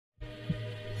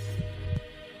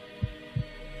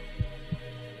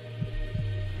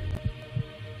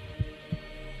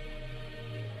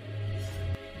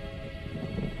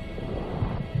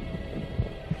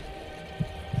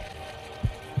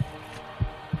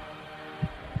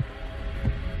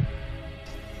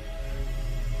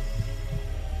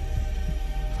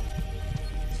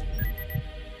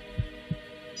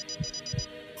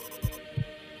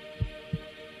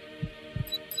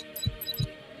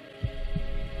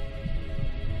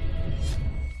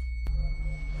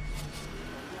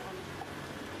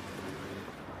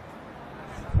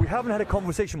haven't had a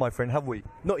conversation, my friend, have we?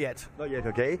 Not yet. Not yet,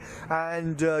 okay.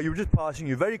 And you were just passing.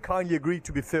 You very kindly agreed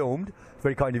to be filmed.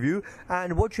 Very kind of you.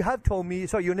 And what you have told me,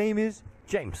 sorry, your name is?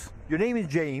 James. Your name is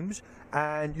James,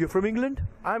 and you're from England?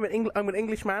 I'm an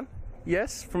Englishman,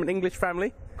 yes, from an English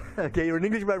family. Okay, you're an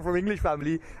Englishman from an English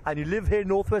family, and you live here in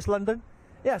northwest London?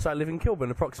 Yes, I live in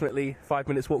Kilburn, approximately 5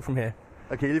 minutes walk from here.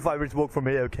 Okay, you live 5 minutes walk from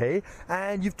here, okay.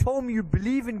 And you've told me you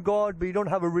believe in God, but you don't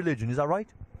have a religion, is that right?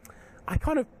 I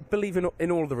kind of believe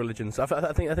in all of the religions.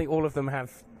 I think all of them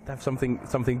have something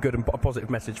good and a positive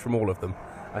message from all of them,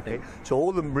 I think. Okay. So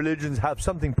all the religions have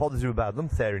something positive about them,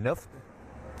 fair enough.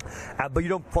 But you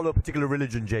don't follow a particular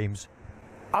religion, James?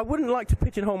 I wouldn't like to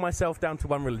pigeonhole myself down to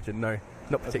one religion, no,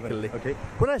 not particularly. Okay.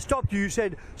 When I stopped you, you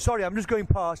said, sorry, I'm just going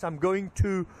past, I'm going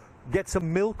to get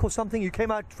some milk or something. You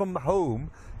came out from home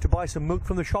to buy some milk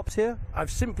from the shops here? I've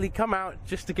simply come out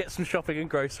just to get some shopping and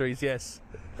groceries, yes.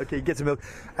 Okay, get some milk.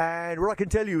 And what I can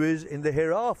tell you is, in the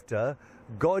hereafter,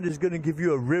 God is going to give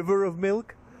you a river of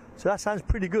milk. So that sounds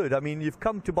pretty good. I mean, you've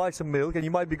come to buy some milk and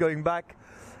you might be going back,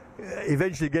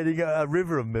 eventually getting a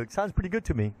river of milk. Sounds pretty good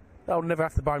to me. I'll never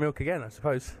have to buy milk again, I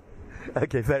suppose.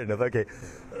 Okay, fair enough, okay.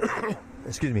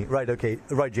 Excuse me, right, okay.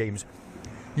 Right, James.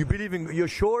 You're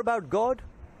sure about God?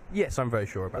 Yes, I'm very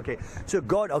sure about it. Okay, so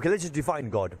God, okay, let's just define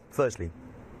God, firstly.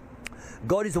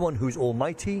 God is the one who's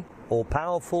almighty,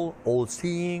 all-powerful,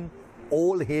 all-seeing,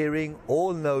 all-hearing,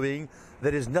 all-knowing.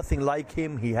 There is nothing like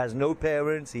him. He has no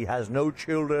parents. He has no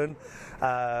children.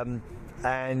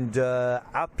 And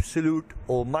absolute,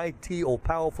 almighty,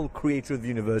 all-powerful creator of the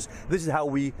universe. This is how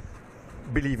we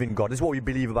believe in God. This is what we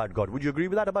believe about God. Would you agree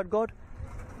with that about God?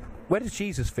 Where does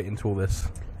Jesus fit into all this?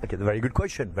 Okay, very good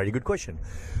question. Very good question.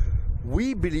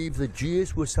 We believe that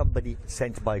Jesus was somebody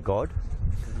sent by God.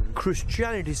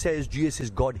 Christianity says Jesus is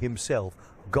God himself,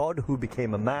 God who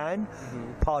became a man,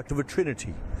 part of a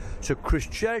trinity. So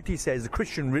Christianity says, the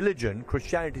Christian religion,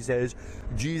 Christianity says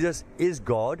Jesus is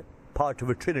God, part of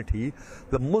a trinity.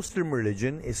 The Muslim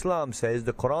religion, Islam, says,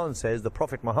 the Quran says, the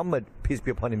Prophet Muhammad, peace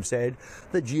be upon him, said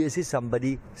that Jesus is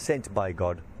somebody sent by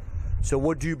God. So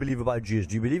what do you believe about Jesus?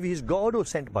 Do you believe he's God or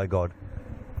sent by God?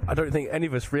 I don't think any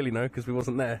of us really know because we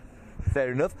wasn't there.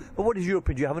 Fair enough. But what is your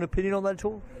opinion? Do you have an opinion on that at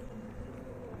all?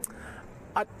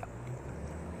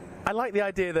 I like the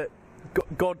idea that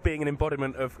God being an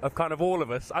embodiment of kind of all of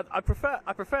us. I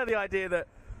prefer the idea that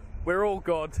we're all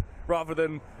God rather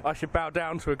than I should bow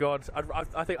down to a God.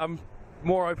 I think I'm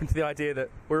more open to the idea that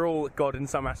we're all God in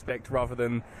some aspect rather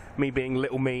than me being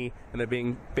little me and there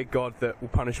being big God that will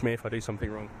punish me if I do something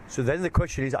wrong. So then the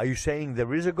question is, are you saying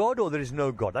there is a God or there is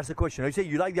no God? That's the question. You say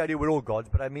you like the idea we're all gods,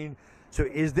 but I mean, so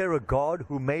is there a God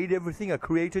who made everything, a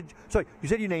created? Sorry, you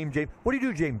said your name, James. What do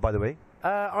you do, James, by the way?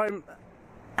 I'm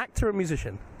actor and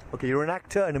musician. Okay, you're an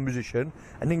actor and a musician,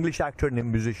 an English actor and a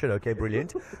musician. Okay,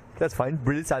 brilliant. That's fine.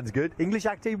 Brilliant, sounds good. English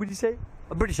actor, would you say?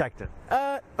 A British actor?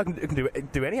 I can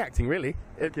do any acting, really.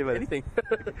 Okay, well, anything.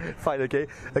 Fine, okay.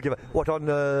 Okay, what, on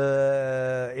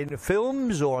in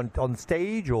films or on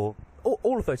stage or?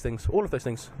 All of those things. All of those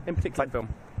things. In particular, film.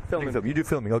 Filming. You do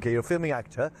filming. Okay, you're a filming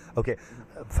actor. Okay,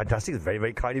 fantastic. It's very,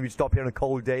 very kind of you to stop here on a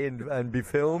cold day and be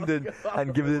filmed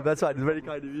and give it. That's right. It's very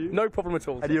kind of you. No problem at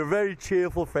all. And you're a very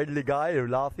cheerful, friendly guy. You're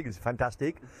laughing. It's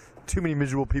fantastic. Too many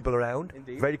miserable people around.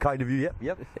 Indeed. Very kind of you. Yep.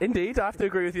 Yep. Indeed, I have to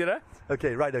agree with you there.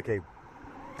 Okay. Right. Okay.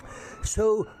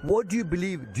 So, what do you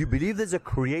believe? Do you believe there's a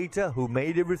creator who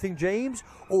made everything, James,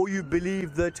 or you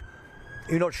believe that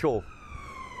you're not sure?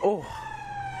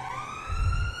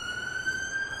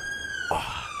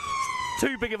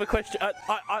 Too big of a question.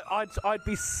 I'd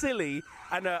be silly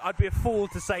and I'd be a fool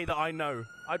to say that I know.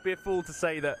 I'd be a fool to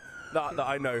say that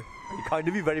I know. Kind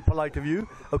of you, very polite of you.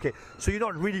 Okay, so you're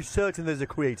not really certain there's a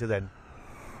creator then?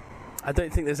 I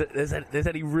don't think there's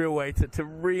any real way to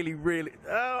really.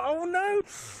 Oh no!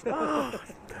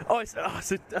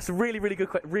 That's a really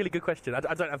good question.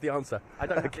 I don't have the answer. I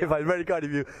don't. Okay, fine. Very kind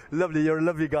of you. Lovely. You're a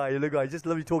lovely guy. You're a lovely guy. Just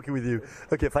lovely talking with you.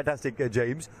 Okay, fantastic,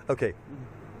 James. Okay.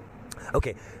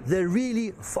 Okay, there are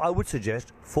really, I would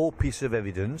suggest, 4 pieces of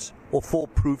evidence or 4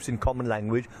 proofs in common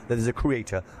language that there's a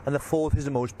creator, and the 4th is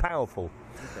the most powerful.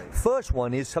 Okay. First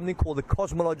one is something called the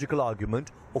cosmological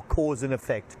argument or cause and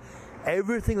effect.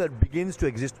 Everything that begins to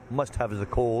exist must have a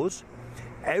cause.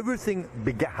 Everything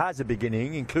has a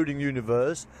beginning, including the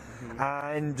universe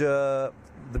and the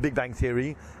Big Bang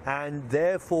Theory, and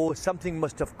therefore something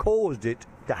must have caused it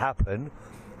to happen.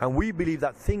 And we believe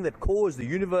that thing that caused the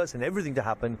universe and everything to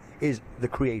happen is the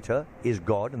creator, is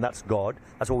God, and that's God.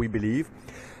 That's what we believe.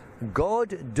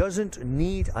 God doesn't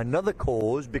need another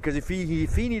cause, because if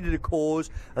he needed a cause,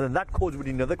 and then that cause would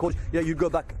need another cause, you go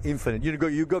back infinite.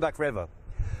 You go back forever.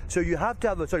 So you have to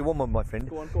have a, sorry, one more, my friend.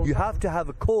 Go on, you have to have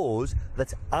a cause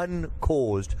that's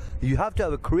uncaused. You have to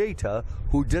have a creator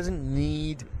who doesn't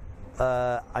need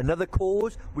another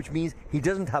cause, which means he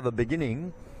doesn't have a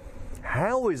beginning.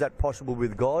 How is that possible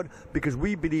with God? Because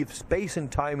we believe space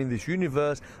and time in this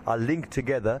universe are linked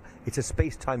together. It's a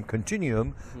space-time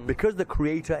continuum. Because the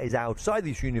creator is outside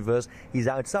this universe, he's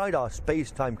outside our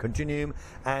space-time continuum,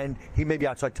 and he may be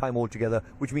outside time altogether,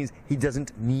 which means he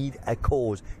doesn't need a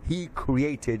cause. He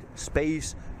created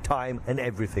space, time, and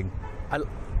everything.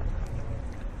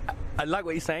 I like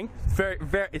what you're saying.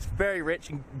 It's very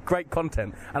rich and great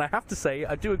content. And I have to say,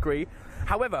 I do agree.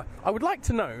 However, I would like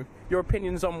to know your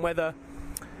opinions on whether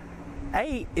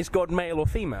A, is God male or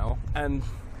female, and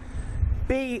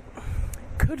B,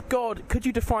 could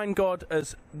you define God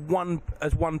as one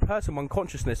person, one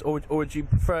consciousness, or would you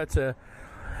prefer to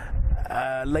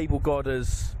label God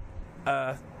as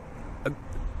a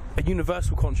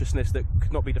universal consciousness that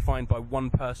could not be defined by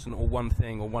one person or one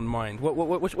thing or one mind?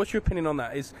 What's your opinion on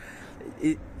that?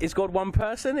 Is God one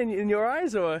person in your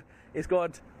eyes, or is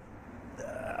God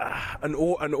an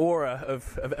aura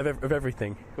of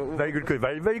everything? Very good,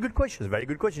 very good questions. Very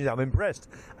good questions. I'm impressed,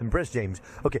 James.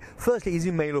 Okay, firstly, is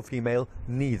he male or female?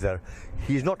 Neither.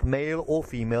 He's not male or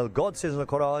female. God says in the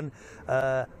Quran,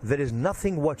 there is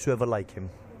nothing whatsoever like him.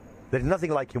 There is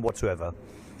nothing like him whatsoever.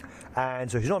 And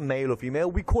so he's not male or female.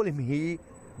 We call him he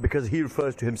because he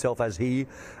refers to himself as he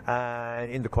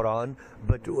in the Quran,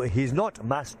 but he's not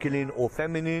masculine or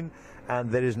feminine, and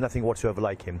there is nothing whatsoever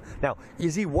like him. Now,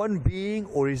 is he one being,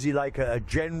 or is he like a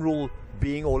general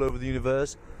being all over the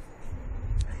universe?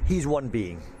 He's one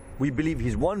being. We believe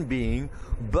he's one being,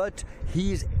 but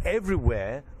he's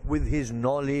everywhere with his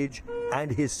knowledge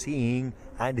and his seeing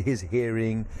and his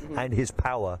hearing and his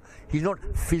power. He's not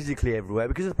physically everywhere,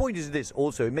 because the point is this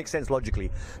also, it makes sense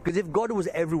logically. Because if God was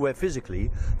everywhere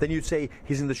physically, then you'd say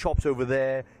he's in the shops over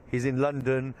there, he's in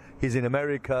London, he's in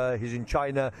America, he's in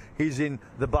China, he's in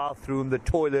the bathroom, the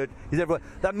toilet, he's everywhere.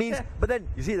 That means, but then,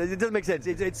 you see, it doesn't make sense.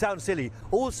 It sounds silly.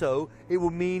 Also, it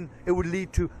would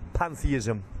lead to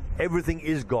pantheism. Everything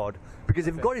is God. Because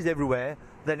if God is everywhere,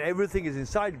 then everything is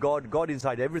inside God, God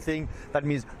inside everything. That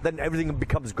means then everything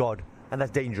becomes God, and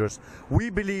that's dangerous. We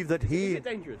believe that Is it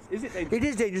dangerous? It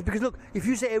is dangerous, because look, if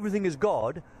you say everything is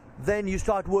God, then you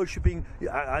start worshipping,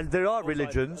 and there are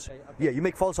religions. Okay. Yeah, you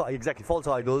make false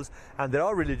idols, and there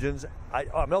are religions. I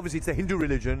mean, obviously, it's a Hindu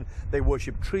religion. They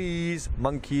worship trees,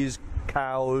 monkeys,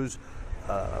 cows,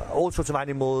 all sorts of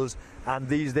animals, and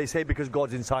these they say because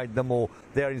God's inside them, or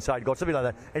they are inside God, something like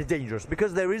that. And it's dangerous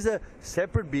because there is a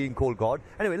separate being called God.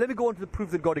 Anyway, let me go on to the proof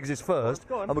that God exists first.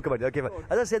 Go on. And we'll come back. Okay,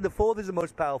 as I said, the fourth is the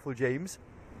most powerful, James.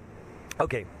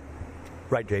 Okay,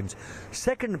 right, James.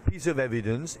 Second piece of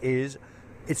evidence is,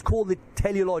 it's called the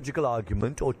teleological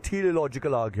argument or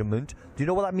teleological argument. Do you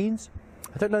know what that means?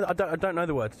 I don't know. I don't know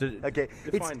the words. Okay,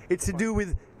 it's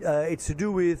to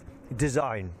do with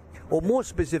design, or more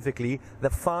specifically, the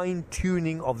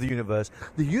fine-tuning of the universe.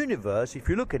 The universe, if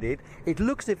you look at it, it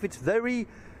looks as if it's very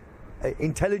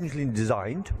intelligently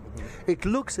designed. It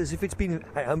looks as if it's been,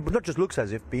 not just looks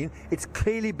as if been, it's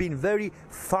clearly been very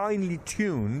finely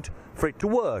tuned for it to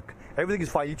work. Everything is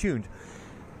finely tuned.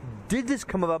 Did this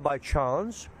come about by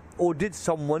chance, or did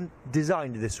someone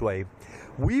design it this way?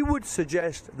 We would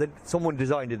suggest that someone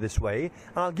designed it this way,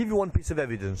 and I'll give you one piece of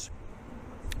evidence.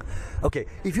 Okay,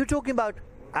 if you're talking about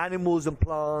animals and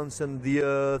plants and the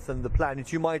earth and the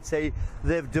planets, you might say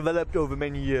they've developed over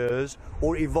many years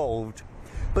or evolved.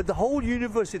 But the whole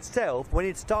universe itself, when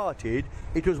it started,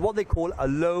 it was what they call a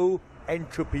low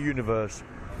entropy universe,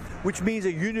 which means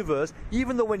a universe,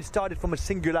 even though when it started from a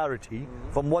singularity,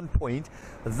 from one point,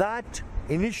 that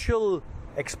initial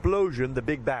explosion, the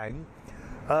Big Bang,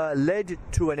 led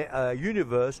to a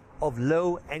universe of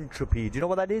low entropy. Do you know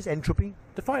what that is, entropy?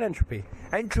 Define entropy.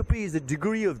 Entropy is the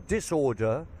degree of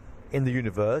disorder in the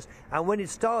universe, and when it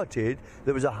started,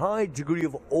 there was a high degree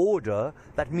of order.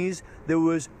 That means there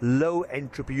was low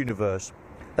entropy universe.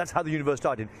 That's how the universe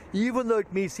started. Even though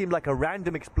it may seem like a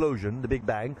random explosion, the Big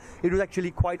Bang, it was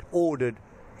actually quite ordered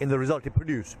in the result it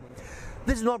produced.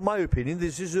 This is not my opinion.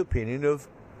 This is the opinion of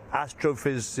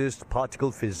astrophysicists,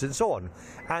 particle physicists, and so on.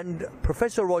 And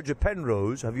Professor Roger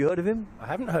Penrose, have you heard of him? I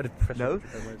haven't heard of Professor. No,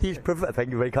 he's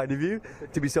thank you, very kind of you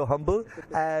to be so humble.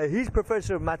 He's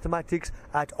Professor of Mathematics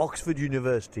at Oxford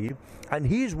University, and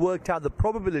he's worked out the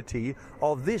probability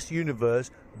of this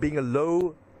universe being a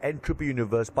low entropy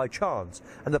universe by chance,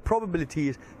 and the probability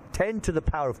is 10 to the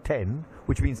power of 10,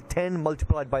 which means 10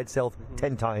 multiplied by itself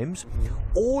 10 times.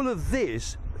 All of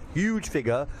this huge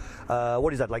figure,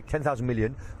 what is that, like 10,000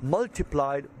 million,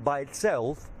 multiplied by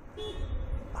itself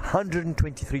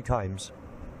 123 times.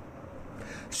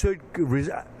 So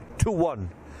to 1.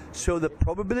 So the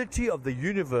probability of the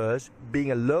universe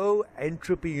being a low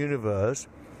entropy universe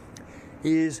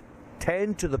is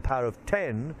 10 to the power of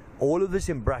 10, all of this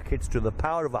in brackets, to the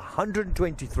power of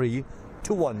 123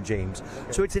 to 1, James.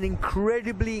 Okay. So it's an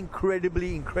incredibly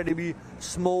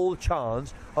small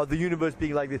chance of the universe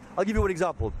being like this. I'll give you one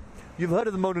example. You've heard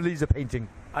of the Mona Lisa painting?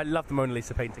 I love the Mona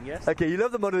Lisa painting, yes. Okay, you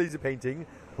love the Mona Lisa painting.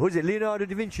 Who is it? Leonardo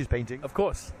da Vinci's painting? Of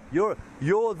course. You're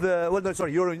not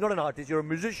an artist, you're a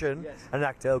musician, yes. An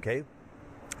actor, okay.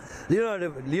 Leonardo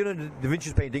da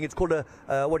Vinci's painting, it's called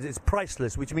it's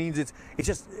priceless, which means it's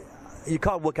just, you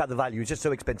can't work out the value, it's just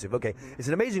so expensive, okay. It's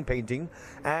an amazing painting,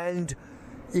 and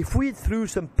if we threw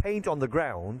some paint on the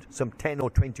ground, some 10 or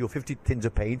 20 or 50 tins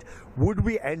of paint, would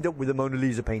we end up with a Mona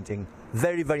Lisa painting?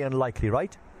 Very, very unlikely,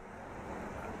 right?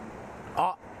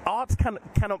 Art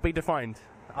cannot be defined.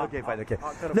 Okay, fine, okay.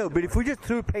 No, but if we just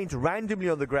threw paint randomly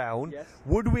on the ground, yes.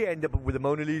 Would we end up with a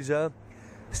Mona Lisa?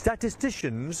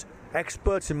 Statisticians,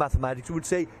 experts in mathematics would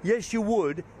say, yes, you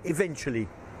would, eventually.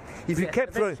 If you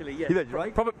kept throwing... Yes.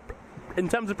 Right? In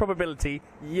terms of probability,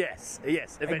 yes,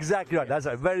 eventually. Exactly right, that's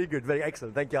right. Very good, very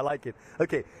excellent. Thank you, I like it.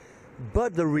 Okay,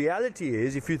 but the reality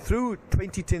is, if you threw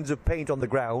 20 tins of paint on the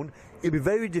ground, it'd be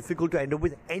very difficult to end up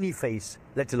with any face,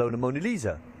 let alone a Mona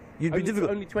Lisa.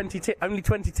 Only 20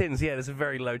 tins, yeah, there's a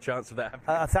very low chance of that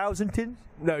happening. 1,000 tins?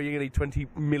 No, you're going to need 20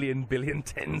 million billion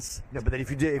tins. No, but then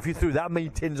if you threw that many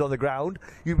tins on the ground,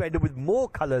 you'd end up with more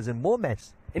colours and more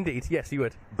mess. Indeed, yes, you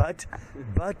would. But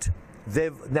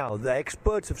now the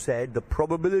experts have said the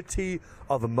probability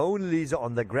of a Mona Lisa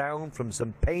on the ground from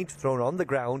some paint thrown on the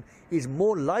ground is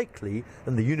more likely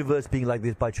than the universe being like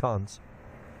this by chance.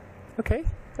 Okay.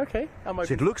 So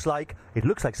it looks like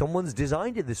someone's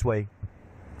designed it this way.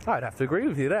 I'd have to agree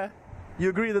with you there. You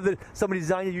agree that somebody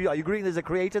designed it? Are you agreeing there's a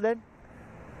creator then?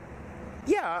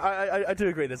 Yeah, I do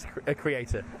agree there's a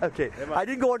creator. Okay, I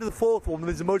didn't go on to the fourth one,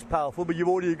 which is the most powerful, but you've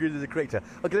already agreed there's a creator.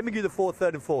 Okay, let me give you the fourth,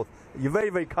 third and fourth. You're very,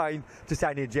 very kind to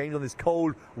stand here, James, on this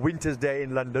cold winter's day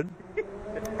in London.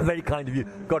 Very kind of you.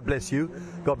 God bless you.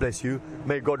 God bless you.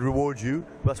 May God reward you.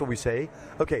 That's what we say.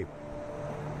 Okay.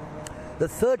 The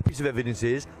third piece of evidence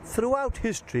is, throughout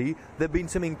history, there have been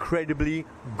some incredibly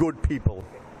good people.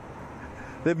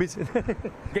 Get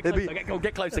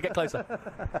closer.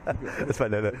 That's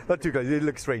fine, no, not too close, it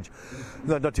looks strange.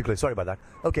 No, not too close, sorry about that.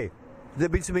 Okay, there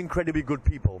have been some incredibly good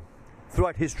people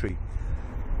throughout history.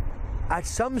 At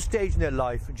some stage in their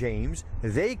life, James,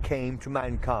 they came to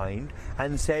mankind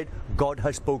and said, God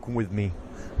has spoken with me.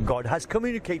 God has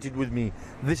communicated with me.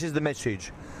 This is the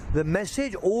message. The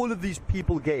message all of these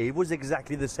people gave was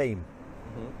exactly the same.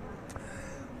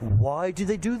 Why did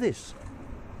they do this?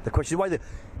 The question is why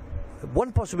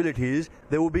one possibility is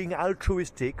they were being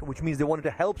altruistic, which means they wanted to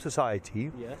help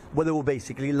society, yes. But they were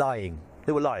basically lying.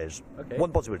 They were liars. Okay.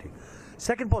 One possibility.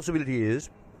 Second possibility is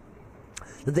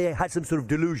that they had some sort of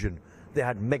delusion. They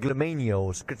had megalomania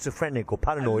or schizophrenic or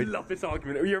paranoid. I love this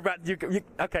argument.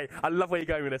 Okay, I love where you're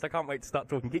going with this. I can't wait to start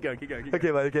talking. Keep going.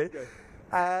 Okay, man, okay.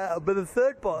 But the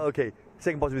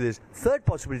second possibility is, third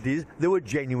possibility is they were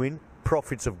genuine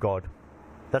prophets of God.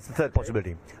 That's the third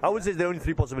possibility. I would say there are only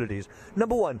three possibilities.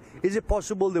 Number one, is it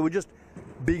possible they were just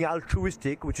being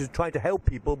altruistic, which is trying to help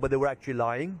people, but they were actually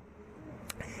lying?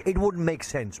 It wouldn't make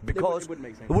sense because... It wouldn't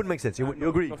make sense. It wouldn't make sense. You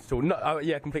agree? Not at all. No,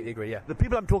 yeah, completely agree, yeah. The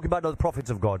people I'm talking about are the prophets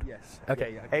of God. Yes.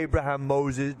 Okay. Yeah, Abraham,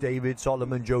 Moses, David,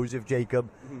 Solomon, Joseph,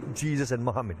 Jacob, Jesus and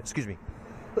Muhammad. Excuse me.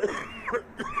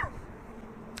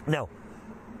 Now,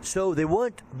 so they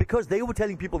weren't, because they were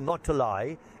telling people not to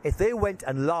lie, if they went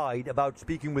and lied about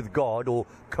speaking with God or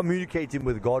communicating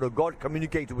with God or God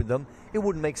communicated with them, it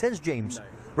wouldn't make sense, James. No.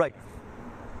 Right.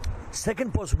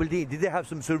 Second possibility, did they have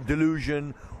some sort of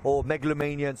delusion or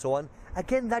megalomania and so on?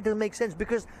 Again, that doesn't make sense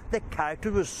because their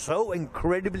character was so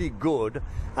incredibly good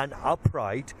and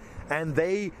upright, and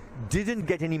they didn't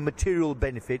get any material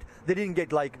benefit. They didn't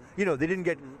get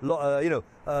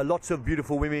lots of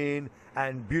beautiful women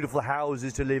and beautiful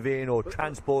houses to live in or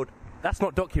transport. That's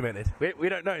not documented. We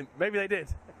don't know. Maybe they did.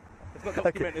 It's not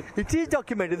documented. Okay. It is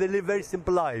documented. They live very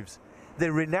simple lives. They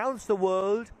renounced the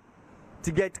world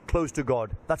to get close to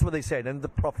God. That's what they said, and the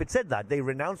prophet said that. They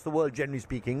renounced the world, generally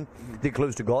speaking, to get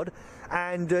close to God,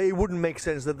 and it wouldn't make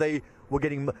sense that they were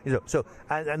getting,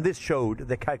 and this showed,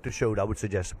 their character showed, I would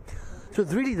suggest. So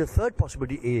really the third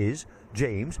possibility is,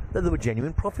 James, that they were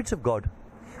genuine prophets of God.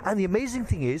 And the amazing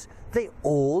thing is, they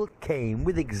all came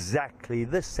with exactly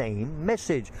the same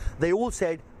message. They all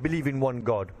said, believe in one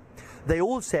God. They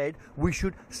all said we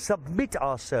should submit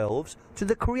ourselves to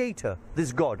the Creator,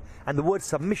 this God. And the word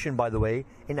submission, by the way,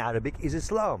 in Arabic is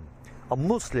Islam. A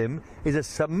Muslim is a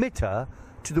submitter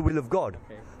to the will of God.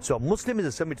 Okay. So a Muslim is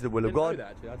a submit to the will of God. Know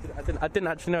that, actually. I didn't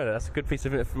actually know that. That's a good piece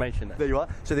of information. There you are.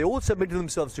 So they all submitted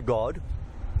themselves to God,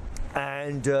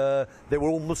 and they were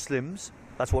all Muslims.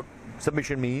 That's what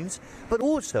submission means. But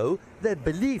also, their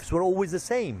beliefs were always the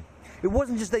same. It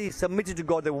wasn't just they submitted to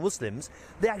God, they were Muslims.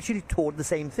 They actually taught the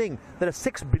same thing. There are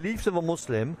 6 beliefs of a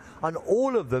Muslim, and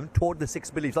all of them taught the 6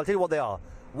 beliefs. I'll tell you what they are.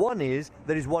 One is,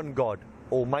 there is one God,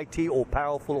 almighty, all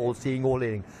powerful, all seeing, all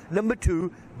hearing. Number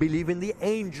 2, believe in the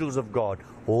angels of God.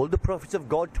 All the prophets of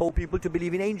God told people to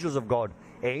believe in angels of God.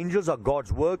 Angels are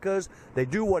God's workers. They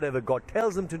do whatever God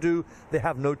tells them to do. They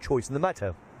have no choice in the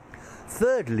matter.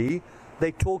 Thirdly,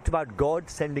 they talked about God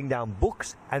sending down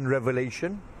books and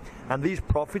revelation. And these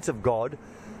prophets of God,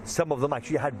 some of them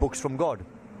actually had books from God.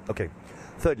 Okay.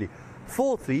 Thirdly.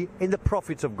 Fourthly, in the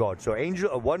prophets of God. So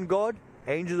one God,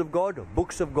 angels of God,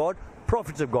 books of God,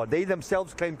 prophets of God. They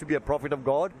themselves claim to be a prophet of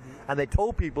God, and they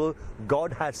told people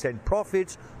God has sent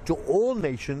prophets to all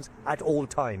nations at all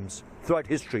times throughout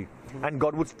history. And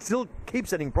God would still keep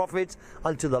sending prophets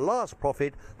until the last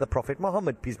prophet, the Prophet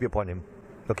Muhammad, peace be upon him.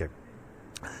 Okay.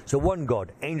 So one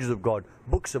God, angels of God,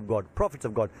 books of God, prophets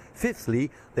of God.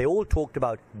 Fifthly, they all talked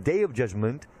about day of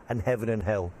judgment and heaven and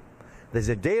hell. There's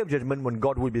a day of judgment when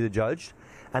God will be the judge,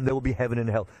 and there will be heaven and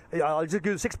hell. I'll just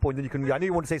give you the 6th point, then you can. I know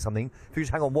you want to say something. If you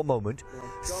just hang on one moment.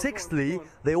 Sixthly,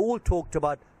 they all talked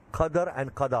about qadar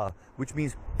and qada, which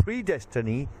means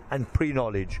predestiny and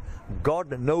pre-knowledge.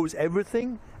 God knows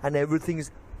everything, and everything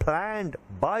is planned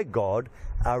by God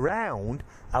around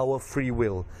our free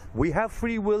will. We have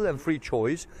free will and free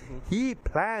choice. He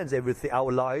plans everything,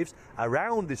 our lives,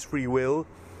 around this free will,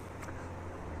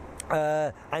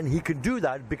 and he can do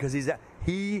that because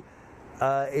he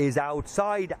is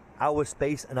outside our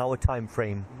space and our time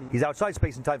frame. He's outside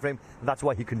space and time frame, and that's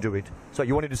why he can do it. So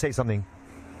you wanted to say something?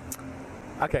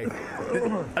 Okay.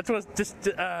 I just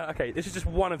okay. This is just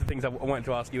one of the things I wanted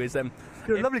to ask you. Is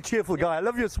you're a lovely, cheerful guy. I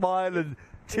love your smile and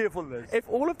cheerfulness. If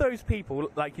all of those people,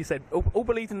 like you said, all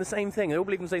believed in the same thing, they all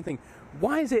believe in the same thing,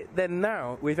 why is it then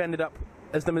now we've ended up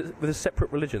as them with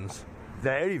separate religions?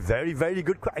 Very, very, very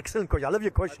good, excellent question. I love your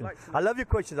question. I love your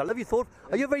questions. I love your thought.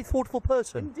 Are you a very thoughtful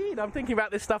person? Indeed, I'm thinking about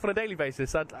this stuff on a daily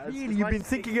basis. Really, you've been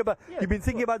thinking about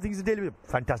things on a daily basis.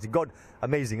 Fantastic. God,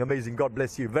 amazing, amazing. God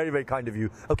bless you. Very, very kind of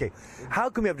you. Okay, how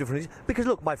can we have different religions? Because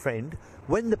look, my friend,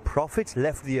 when the prophets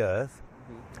left the earth,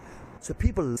 so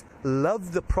people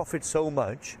loved the prophet so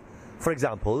much. For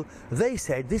example, they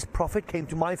said, this prophet came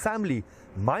to my family.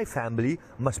 My family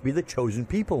must be the chosen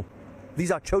people. These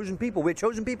are chosen people. We're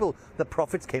chosen people. The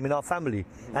prophets came in our family.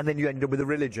 And then you ended up with a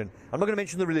religion. I'm not going to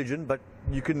mention the religion, but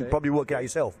you can probably work it out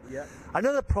yourself. Yeah.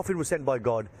 Another prophet was sent by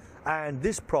God. And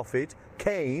this prophet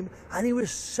came, and he was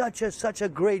such a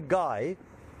great guy.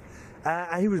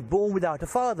 And he was born without a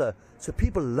father. So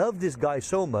people loved this guy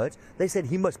so much, they said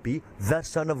he must be the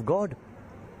Son of God.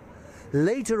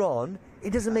 Later on,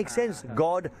 it doesn't make sense.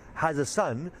 God has a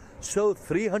son. So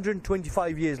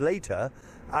 325 years later,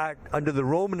 under the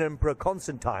Roman Emperor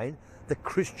Constantine, the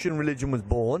Christian religion was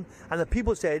born, and the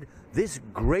people said this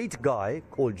great guy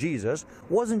called Jesus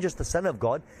wasn't just the Son of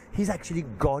God, he's actually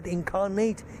God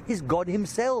incarnate. He's God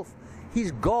himself.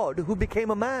 He's God who became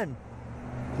a man.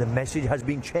 The message has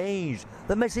been changed.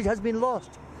 The message has been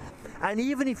lost. And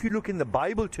even if you look in the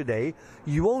Bible today,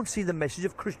 you won't see the message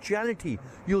of Christianity.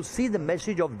 You'll see the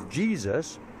message of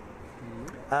Jesus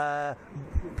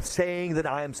saying that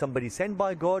I am somebody sent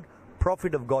by God,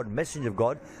 prophet of God, messenger of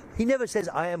God. He never says,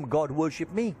 I am God,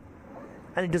 worship me.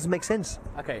 And it doesn't make sense.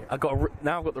 Okay, I've got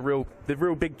the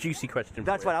real big juicy question.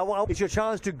 That's right. It's your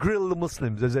chance to grill the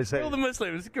Muslims, as they say. Grill the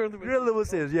Muslims. Grill the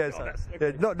Muslims. Yes.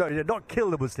 Okay. Not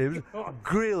kill the Muslims.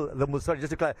 Grill the Muslims. Sorry, just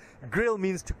to clarify. Grill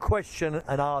means to question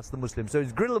and ask the Muslims. So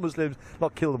it's grill the Muslims,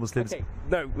 not kill the Muslims. Okay.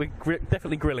 No, we're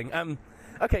definitely grilling.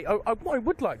 Okay. What I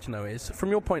would like to know is, from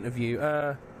your point of view,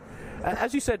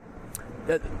 as you said,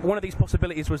 one of these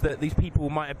possibilities was that these people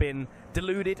might have been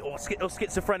deluded or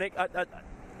schizophrenic.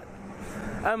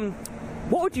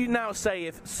 What would you now say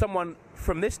if someone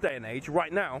from this day and age,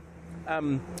 right now,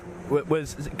 claimed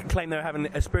they were having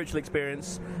a spiritual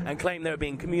experience and claimed they were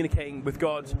being communicating with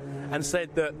God, and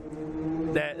said that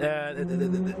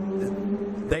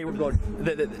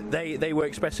they were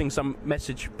expressing some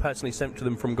message personally sent to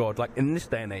them from God, like in this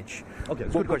day and age? Okay,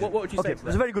 that's a good question. What would you say?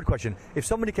 That's a very good question. If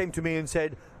somebody came to me and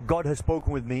said, God has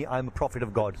spoken with me, I'm a prophet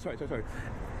of God. Sorry.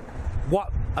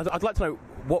 I'd like to know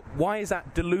why is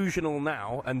that delusional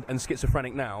now and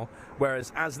schizophrenic now,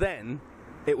 whereas as then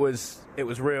it was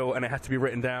real and it had to be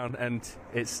written down and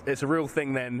it's a real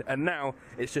thing then, and now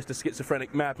it's just a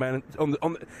schizophrenic madman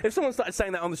if someone started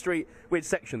saying that on the street, we'd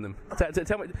section them.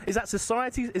 Tell me, is that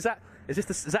society? Is that Is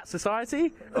that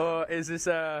society, or is this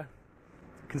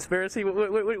conspiracy?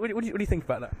 What do you think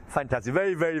about that? Fantastic.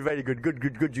 Very, very, very good.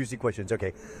 Good, juicy questions.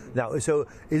 Okay. Now, so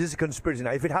is this a conspiracy?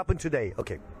 Now, if it happened today,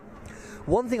 okay.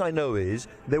 One thing I know is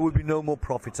there will be no more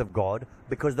prophets of God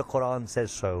because the Quran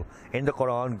says so. In the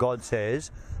Quran, God says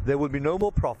there will be no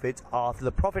more prophets after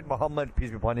the Prophet Muhammad,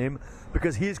 peace be upon him,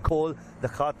 because he is called the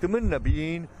Khatamun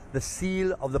Nabiyyin, the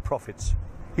seal of the prophets.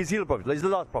 He's the seal of the prophets. He's the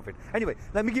last prophet. Anyway,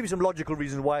 let me give you some logical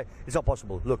reasons why it's not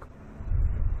possible. Look.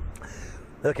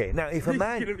 Okay, now if a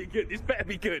man... It's going to be good. This better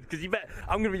be good, because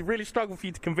I'm going to be really struggling for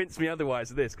you to convince me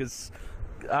otherwise of this, because...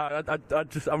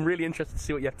 I'm really interested to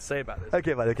see what you have to say about this.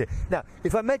 Okay, man, okay. Now,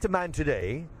 if I met a man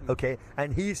today, okay,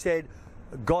 and he said,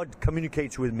 God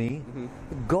communicates with me,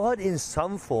 God in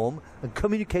some form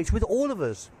communicates with all of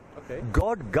us. Okay.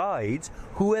 God guides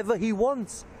whoever he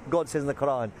wants, God says in the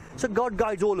Quran. So God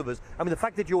guides all of us. I mean, the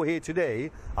fact that you're here today,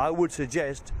 I would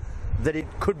suggest that it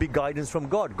could be guidance from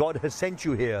God. God has sent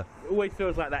you here. It always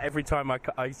feels like that every time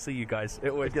I see you guys. It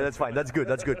always. Okay, that's fine. That's good.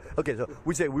 That's good. Okay, so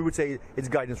we would say it's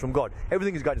guidance from God.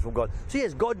 Everything is guidance from God. So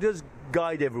yes, God does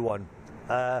guide everyone.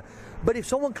 But if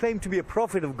someone claimed to be a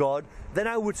prophet of God, then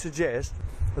I would suggest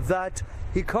that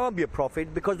he can't be a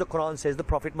prophet because the Quran says the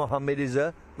Prophet Muhammad is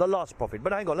the last prophet.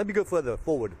 But hang on, let me go further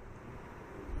forward.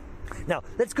 Now,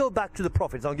 let's go back to the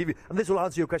prophets. I'll give you, and this will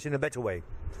answer your question in a better way.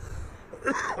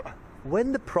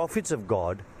 When the prophets of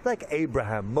God, like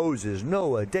Abraham, Moses,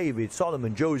 Noah, David,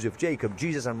 Solomon, Joseph, Jacob,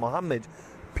 Jesus and Muhammad,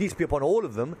 peace be upon all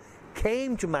of them,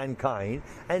 came to mankind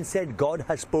and said, God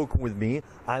has spoken with me,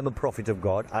 I am a prophet of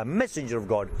God, I'm a messenger of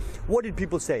God. What did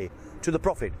people say to the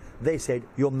prophet? They said,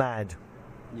 you're mad,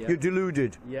 you're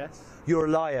deluded, yes, you're a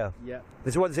liar. Yeah.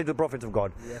 This is what they say to the prophets of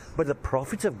God. Yes. But the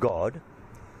prophets of God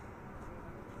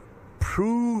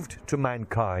proved to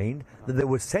mankind that they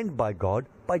were sent by God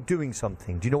by doing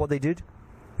something. Do you know what they did?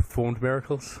 Performed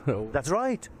miracles. That's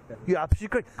right. You're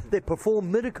absolutely correct. They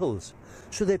performed miracles.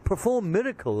 So they performed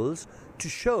miracles to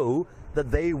show that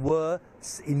they were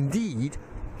indeed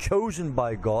chosen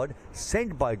by God,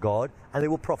 sent by God, and they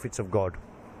were prophets of God.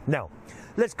 Now,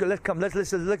 let's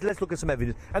look at some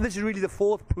evidence. And this is really the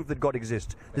fourth proof that God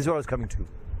exists. This is what I was coming to.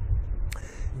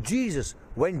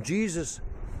 When Jesus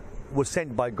was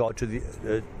sent by God to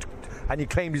the and he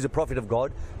claimed he's a prophet of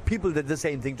God, people did the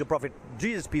same thing to Prophet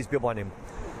Jesus, peace be upon him.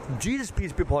 Jesus,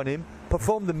 peace be upon him,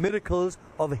 performed the miracles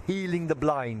of healing the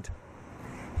blind,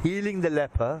 healing the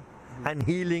leper, and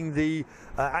healing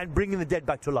and bringing the dead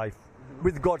back to life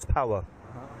with God's power.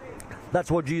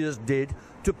 That's what Jesus did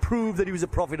to prove that he was a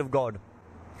prophet of God.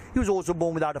 He was also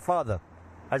born without a father,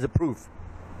 as a proof.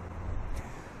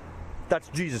 That's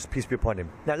Jesus, peace be upon him.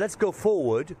 Now let's go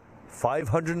forward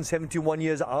 571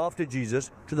 years after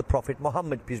Jesus to the Prophet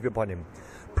Muhammad, peace be upon him.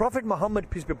 Prophet Muhammad,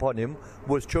 peace be upon him,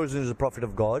 was chosen as a prophet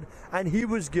of God, and he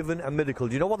was given a miracle.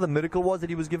 Do you know what the miracle was that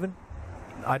he was given?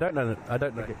 I don't know.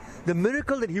 Okay. The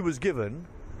miracle that he was given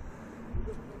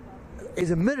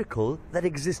is a miracle that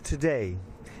exists today.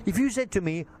 If you said to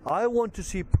me, I want to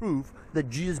see proof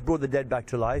that Jesus brought the dead back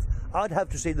to life, I'd have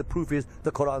to say the proof is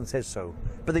the Quran says so.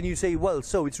 But then you say, well,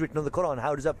 so it's written on the Quran.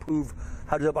 How does that prove?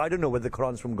 I don't know whether the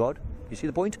Quran's from God. You see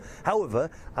the point?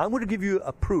 However, I'm going to give you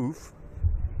a proof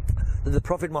that the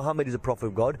Prophet Muhammad is a prophet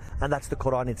of God, and that's the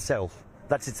Quran itself.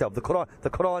 That's itself. The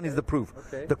Quran is the proof.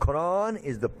 Okay. The Quran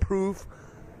is the proof,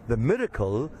 the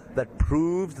miracle that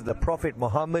proves that the Prophet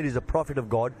Muhammad is a prophet of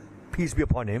God, peace be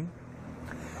upon him.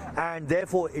 And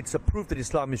therefore it's a proof that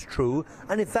Islam is true,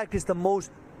 and in fact it's the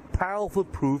most powerful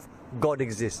proof God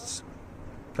exists.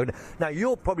 Now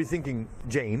you're probably thinking,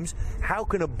 James, how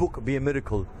can a book be a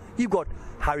miracle? You've got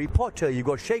Harry Potter, you've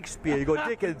got Shakespeare, you've got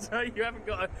Dickens. You haven't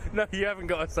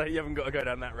got to go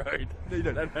down that road. No, you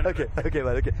don't. Okay,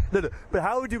 man, okay. No. But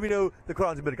how do we know the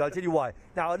Quran's a miracle? I'll tell you why.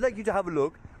 Now I'd like you to have a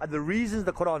look at the reasons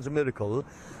the Quran's a miracle,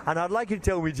 and I'd like you to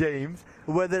tell me, James,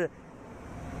 whether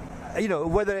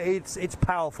it's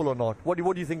powerful or not. What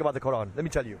do you think about the Quran? Let me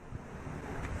tell you.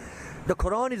 The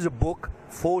Quran is a book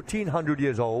 1400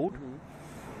 years old,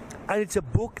 and it's a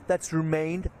book that's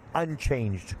remained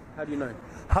unchanged. How do you know?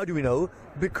 How do we know?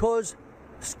 Because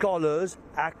scholars,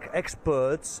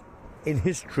 experts in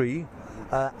history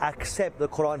accept the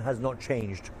Quran has not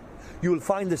changed. You will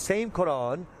find the same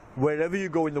Quran wherever you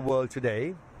go in the world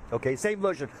today. Okay, same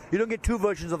version. You don't get two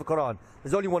versions of the Quran.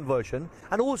 There's only one version.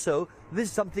 And also, this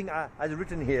is something, as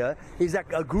written here, is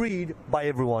agreed by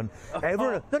everyone.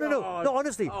 Everyone. No,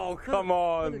 honestly. Oh, come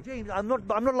on. No, James, I'm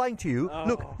not lying to you. Oh.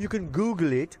 Look, you can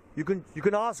Google it. You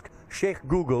can ask Sheikh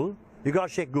Google. You can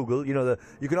ask Sheikh Google. You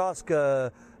can ask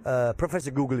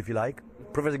Professor Google if you like.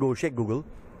 Professor Google, Sheikh Google.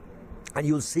 And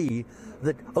you'll see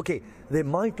that, okay, they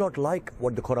might not like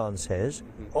what the Quran says.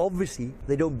 Obviously,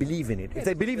 they don't believe in it. If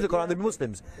they believe in the Quran, they're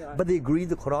Muslims. But they agree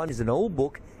the Quran is an old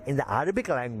book in the Arabic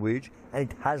language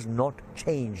and it has not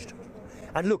changed.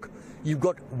 And look, you've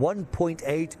got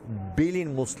 1.8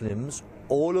 billion Muslims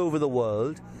all over the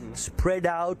world, spread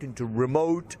out into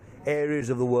remote areas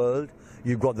of the world.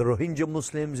 You've got the Rohingya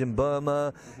Muslims in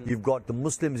Burma, you've got the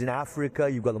Muslims in Africa,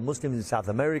 you've got the Muslims in South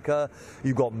America,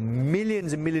 you've got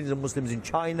millions and millions of Muslims in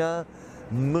China,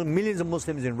 millions of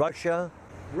Muslims in Russia.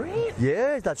 Really?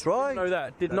 Yes, that's right. Didn't know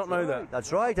that. Did not know that.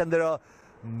 That's right. And there are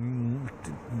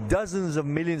dozens of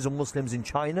millions of Muslims in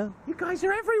China. You guys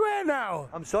are everywhere now.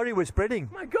 I'm sorry, we're spreading.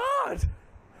 My God.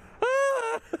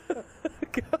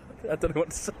 God. I don't know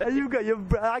what to say.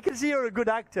 I can see you're a good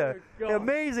actor. Oh,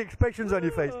 amazing expressions on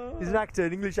your face. He's an actor,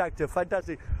 an English actor,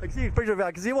 fantastic. I can see expression.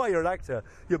 I can see why you're an actor.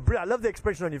 I love the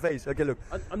expression on your face. Okay, look,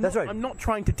 that's right. I'm not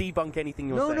trying to debunk anything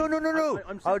you're saying. No.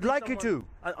 I would like you to.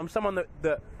 I'm someone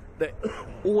that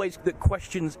always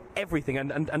questions everything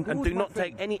and do not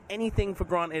take anything for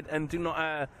granted and do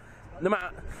not no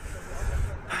matter.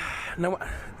 No,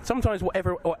 sometimes what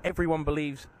everyone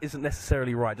believes isn't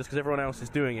necessarily right. Just because everyone else is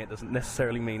doing it doesn't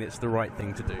necessarily mean it's the right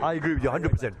thing to do. I agree with you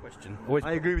 100%.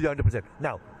 I agree with you 100%.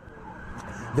 Now,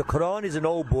 the Quran is an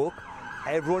old book.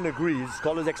 Everyone agrees.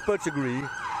 Scholars, experts agree.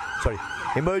 Sorry,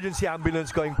 emergency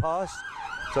ambulance going past.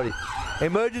 Sorry,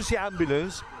 emergency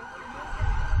ambulance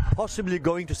possibly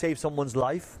going to save someone's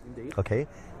life. Indeed. Okay,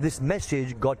 this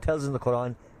message God tells in the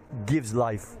Quran gives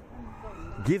life.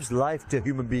 Gives life to a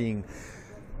human being.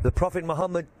 The Prophet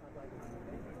Muhammad,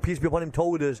 peace be upon him,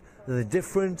 told us that the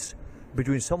difference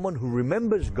between someone who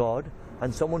remembers God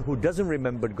and someone who doesn't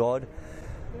remember God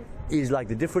is like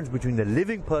the difference between a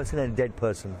living person and a dead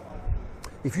person.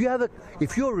 If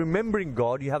you're remembering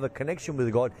God, you have a connection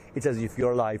with God, it's as if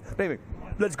you're alive. Anyway,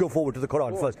 let's go forward to the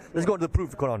Quran first. Let's go to the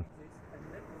proof of the Quran.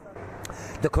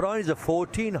 The Quran is a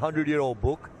 1400-year-old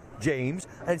book, James,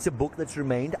 and it's a book that's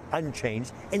remained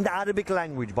unchanged in the Arabic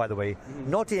language, by the way,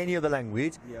 not in any other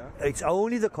language. It's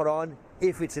only the Quran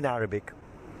if it's in Arabic.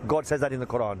 God says that in the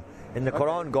Quran. In the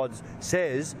Quran, God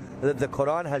says that the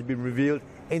Quran has been revealed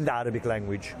in the Arabic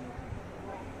language.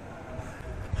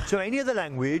 So any other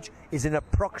language is an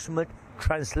approximate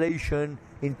translation,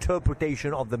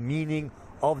 interpretation of the meaning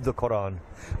of the Quran.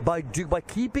 By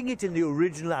keeping it in the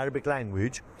original Arabic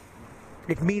language,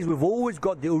 it means we've always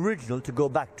got the original to go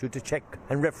back to check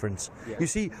and reference. Yeah. You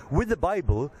see, with the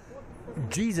Bible,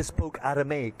 Jesus spoke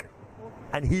Aramaic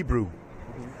and Hebrew.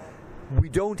 We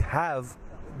don't have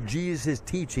Jesus'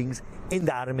 teachings in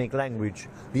the Aramaic language.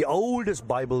 The oldest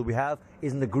Bible we have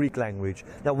is in the Greek language.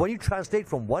 Now, when you translate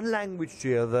from one language to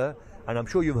the other, and I'm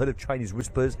sure you've heard of Chinese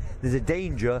whispers, there's a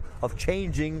danger of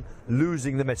changing,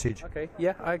 losing the message. Okay,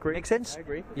 yeah, I agree. Make sense? I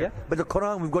agree, yeah. But the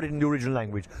Quran, we've got it in the original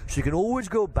language. So you can always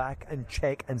go back and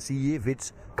check and see if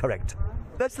it's correct.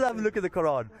 Let's have a look at the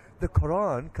Quran. The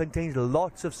Quran contains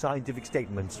lots of scientific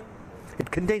statements. It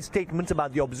contains statements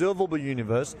about the observable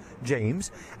universe,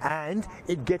 James, and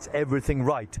it gets everything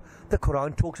right. The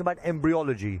Quran talks about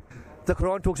embryology. The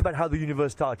Quran talks about how the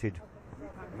universe started.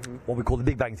 What we call the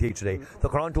Big Bang Theory today. The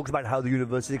Quran talks about how the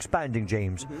universe is expanding,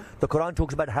 James. The Quran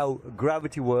talks about how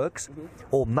gravity works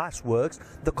or mass works.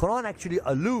 The Quran actually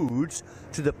alludes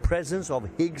to the presence of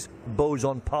Higgs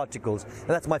boson particles, and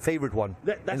that's my favorite one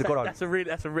in the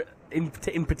Quran.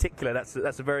 In particular,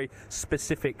 that's a very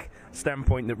specific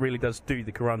standpoint that really does do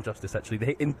the Quran justice.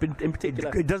 Actually, in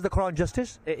particular, it does the Quran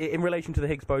justice in relation to the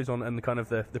Higgs boson and the kind of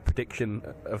the prediction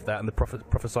of that and the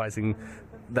prophesizing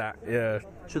that.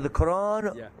 So the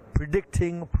Quran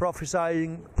predicting,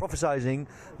 prophesizing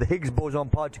the Higgs boson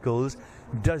particles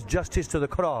does justice to the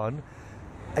Quran.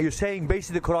 And you're saying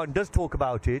basically the Quran does talk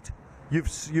about it.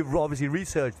 You've obviously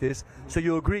researched this, so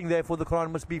you're agreeing therefore the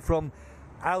Quran must be from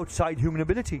outside human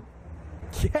ability.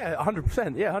 Yeah,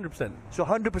 100%. Yeah, 100%. So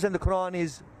 100% the Quran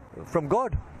is from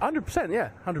God. 100%.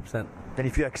 Yeah, 100%. Then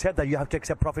if you accept that, you have to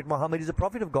accept Prophet Muhammad is a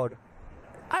prophet of God.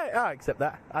 I accept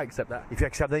that. I accept that. If you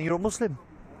accept that, you're a Muslim.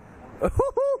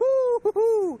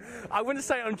 I wouldn't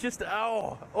say I'm just.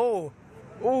 Okay.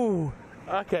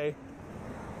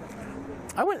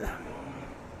 I wouldn't.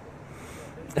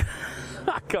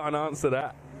 I can't answer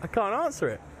that. I can't answer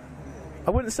it. I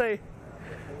wouldn't say.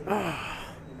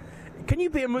 Can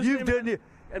you be a Muslim? You've done it.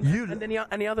 And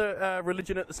any other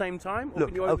religion at the same time? Or Look,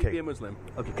 can you only be a Muslim?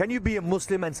 Okay, can you be a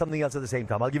Muslim and something else at the same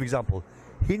time? I'll give you an example.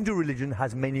 Hindu religion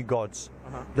has many gods.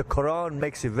 The Quran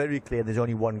makes it very clear there's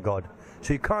only one God.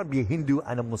 So you can't be a Hindu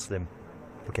and a Muslim.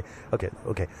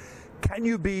 Okay. Can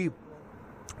you be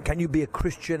can you be a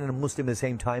Christian and a Muslim at the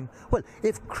same time? Well,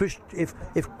 if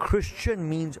Christian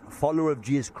means follower of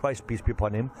Jesus Christ, peace be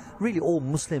upon him, really all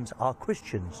Muslims are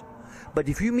Christians. But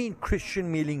if you mean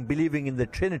Christian meaning believing in the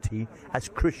Trinity, as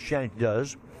Christianity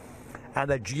does, and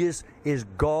that Jesus is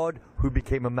God who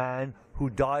became a man, who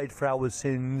died for our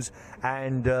sins,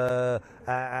 and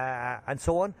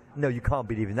so on. No, you can't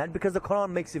believe in that, because the Quran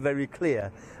makes it very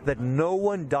clear that no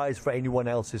one dies for anyone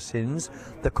else's sins.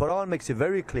 The Quran makes it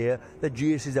very clear that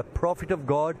Jesus is a prophet of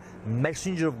God,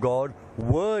 messenger of God,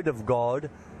 word of God,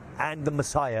 and the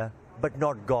Messiah, but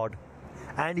not God.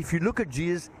 And if you look at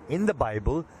Jesus in the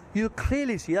Bible, you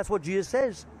clearly see that's what Jesus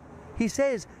says. He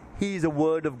says he's a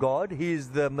word of God, he's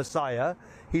the Messiah,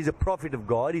 he's a prophet of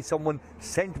God, he's someone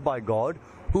sent by God,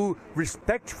 who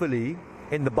respectfully,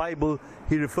 in the Bible,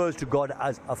 he refers to God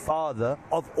as a father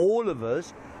of all of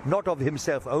us, not of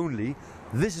himself only.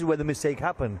 This is where the mistake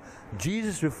happened.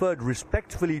 Jesus referred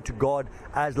respectfully to God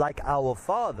as like our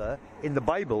father in the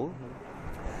Bible,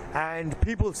 and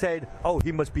people said, oh,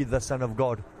 he must be the Son of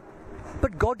God.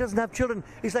 But God doesn't have children.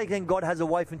 It's like saying God has a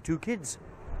wife and 2 kids.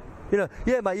 You know,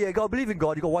 I believe in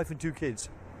God, you've got a wife and 2 kids.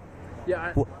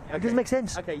 Yeah, It doesn't make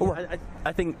sense. Okay, yeah,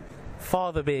 I think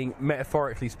father being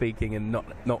metaphorically speaking and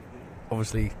not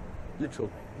obviously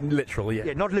literal, yeah.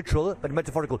 Yeah, not literal, but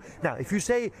metaphorical. Now, if you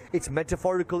say it's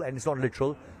metaphorical and it's not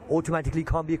literal, automatically you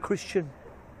can't be a Christian.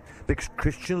 Because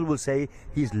Christians will say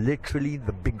he's literally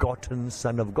the begotten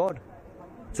Son of God.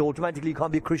 So automatically you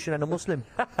can't be a Christian and a Muslim.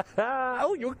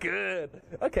 Oh, you're good.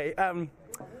 Okay,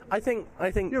 I think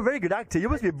You're a very good actor. You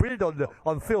must be brilliant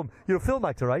on film. You're a film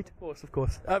actor, right? Of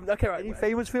course. Okay, right. Any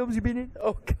famous films you've been in?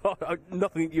 Oh God,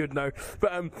 nothing you would know.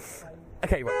 But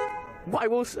okay, right. What I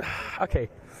will. Okay,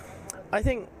 I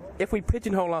think if we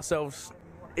pigeonhole ourselves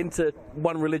into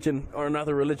one religion or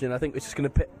another religion, I think it's just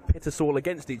going to pit us all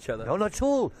against each other. No, not at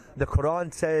all. The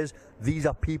Quran says these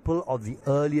are people of the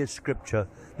earliest scripture,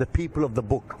 the people of the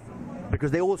book,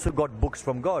 because they also got books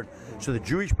from God. So the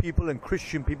Jewish people and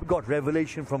Christian people got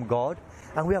revelation from God,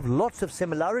 and we have lots of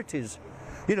similarities.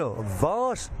 You know,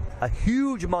 a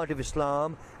huge amount of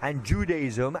Islam and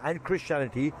Judaism and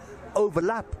Christianity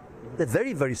overlap. They're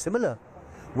very, very similar.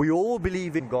 We all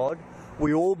believe in God.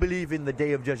 We all believe in the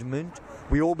Day of Judgment.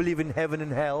 We all believe in heaven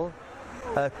and hell.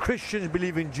 Christians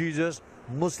believe in Jesus.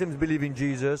 Muslims believe in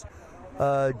Jesus.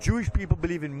 Jewish people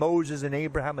believe in Moses and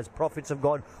Abraham as prophets of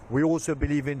God. We also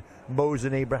believe in Moses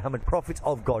and Abraham as prophets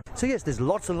of God. So yes, there's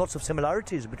lots and lots of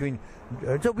similarities between.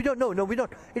 So we don't know. No, we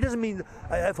don't. It doesn't mean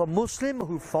if a Muslim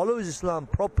who follows Islam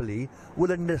properly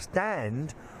will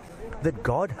understand that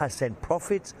God has sent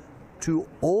prophets to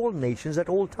all nations at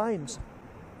all times.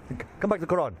 Come back to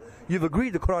the Quran. You've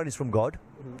agreed the Quran is from God.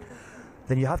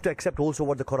 Then you have to accept also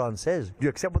what the Quran says. Do you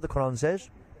accept what the Quran says?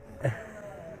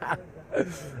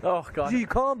 Oh God! You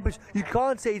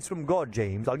can't say it's from God,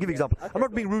 James. I'll give you an example. Okay, I'm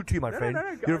not being rude to you, my friend.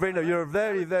 You're a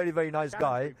very, very, very nice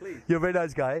guy. You're a very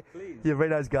nice guy. You're a very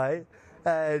nice guy,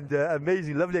 and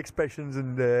amazing, lovely expressions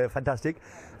and fantastic.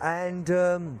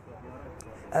 And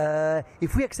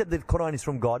if we accept that the Quran is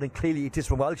from God, and clearly it is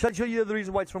from God, shall I show you the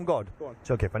reason why it's from God? Go on.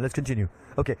 So, okay, fine, let's continue.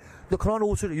 Okay, the Quran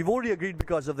also, you've already agreed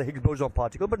because of the Higgs boson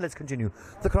particle, but let's continue.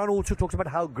 The Quran also talks about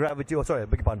how gravity, I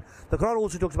beg your pardon. The Quran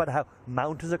also talks about how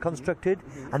mountains are constructed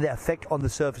and their effect on the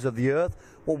surface of the earth,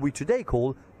 what we today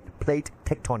call plate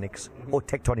tectonics or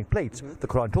tectonic plates. The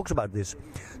Quran talks about this.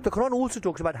 The Quran also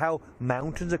talks about how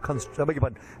mountains are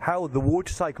constructed, how the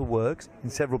water cycle works in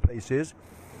several places.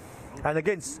 And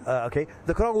again,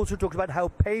 the Quran also talks about how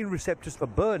pain receptors for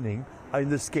burning are in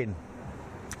the skin.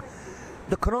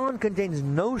 The Quran contains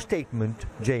no statement,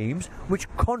 James, which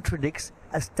contradicts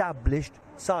established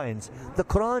science. The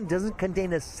Quran doesn't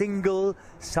contain a single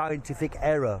scientific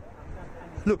error.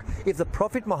 Look, if the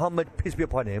Prophet Muhammad, peace be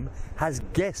upon him, has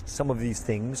guessed some of these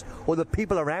things, or the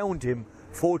people around him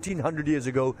 1400 years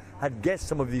ago had guessed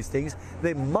some of these things,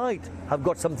 they might have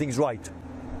got some things right.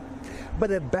 But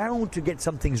they're bound to get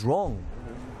some things wrong.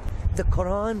 The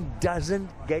Quran doesn't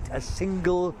get a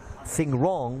single thing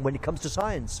wrong when it comes to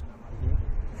science.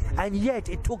 And yet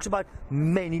it talks about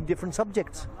many different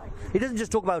subjects. It doesn't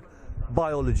just talk about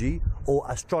biology or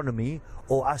astronomy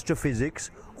or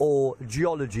astrophysics or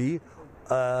geology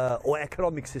or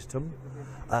economic system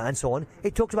and so on.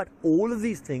 It talks about all of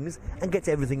these things and gets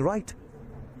everything right.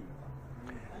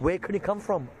 Where can it come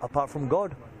from apart from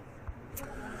God?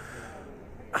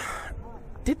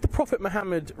 Did the Prophet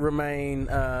Muhammad remain?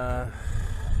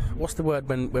 What's the word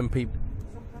when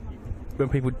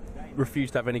people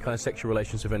refuse to have any kind of sexual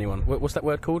relations with anyone? What's that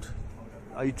word called?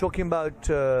 Are you talking about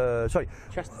sorry?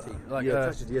 Chastity. Like,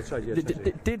 chastity. Yes, right. Yes,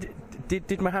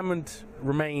 did Muhammad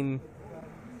remain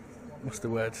what's the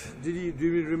word?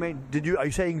 Are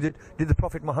you saying that did the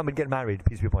Prophet Muhammad get married?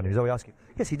 Peace be upon him. Is that what you're asking?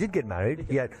 Yes, he did get married.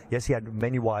 He had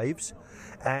many wives,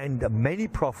 and many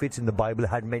prophets in the Bible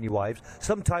had many wives.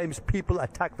 Sometimes people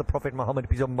attack the Prophet Muhammad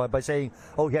peace be upon him by saying,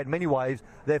 "Oh, he had many wives,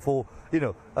 therefore,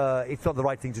 it's not the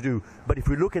right thing to do." But if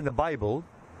we look in the Bible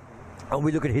and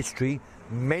we look at history,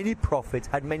 many prophets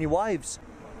had many wives.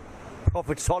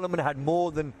 Prophet Solomon had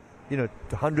more than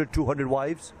 100, 200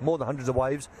 wives, more than hundreds of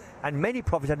wives, and many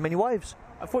prophets had many wives.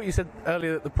 I thought you said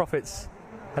earlier that the prophets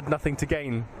had nothing to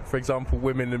gain, for example,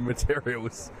 women and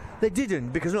materials. They didn't,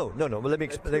 because no. Well, let me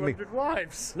explain. 200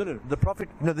 wives. No. The prophet.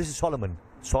 No, this is Solomon.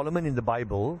 Solomon in the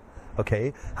Bible,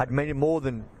 okay, had more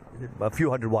than a few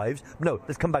hundred wives. No,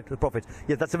 let's come back to the prophets.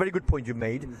 Yes, that's a very good point you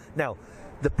made. Now,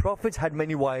 the prophets had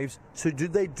many wives. So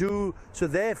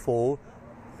therefore,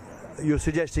 you're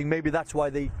suggesting maybe that's why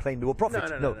they claimed they were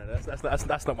prophets. No. That's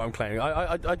not what I'm claiming.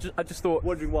 I just thought.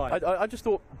 Wondering why? I just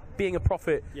thought being a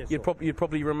prophet, yes, you'd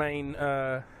probably remain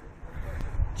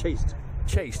chaste.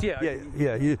 Chaste, yeah.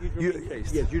 Yeah.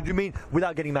 You mean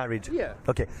without getting married? Yeah.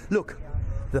 Okay. Look,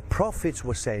 the prophets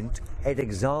were sent as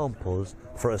examples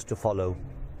for us to follow.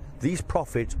 These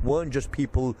prophets weren't just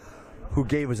people who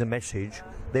gave us a message.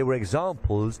 They were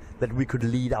examples that we could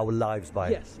lead our lives by.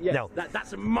 Yes. Now,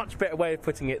 that's a much better way of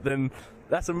putting it than.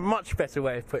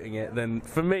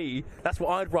 For me, that's what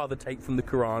I'd rather take from the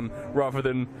Quran rather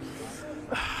than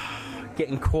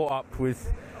getting caught up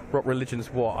with what religion's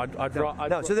what.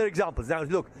 So they're examples. Now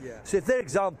look, so if they're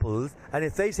examples, and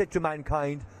if they said to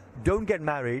mankind, don't get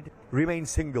married, remain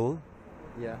single,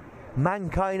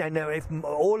 mankind, and if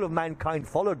all of mankind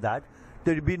followed that,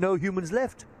 there'd be no humans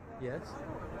left. Yes.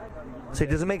 So it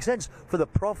doesn't make sense for the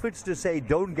prophets to say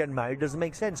don't get married. Doesn't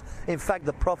make sense. In fact,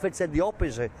 the prophet said the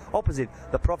opposite.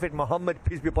 The Prophet Muhammad,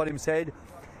 peace be upon him, said,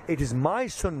 "It is my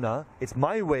sunnah, it's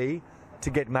my way to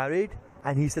get married,"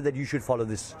 and he said that you should follow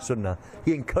this sunnah.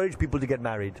 He encouraged people to get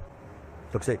married.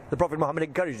 Look, say the Prophet Muhammad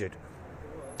encouraged it.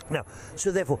 Now,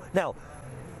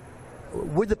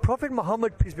 with the Prophet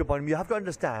Muhammad, peace be upon him, you have to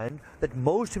understand that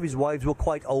most of his wives were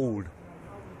quite old.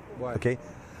 Why? Okay,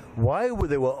 why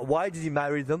did he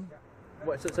marry them?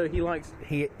 So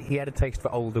he had a taste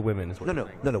for older women, is what you're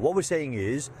saying? No. What we're saying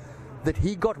is that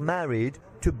he got married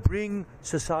to bring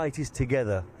societies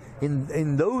together.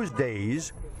 In those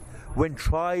days, when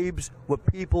tribes were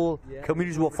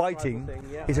communities were fighting,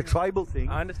 it's a tribal thing.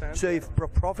 I understand. So if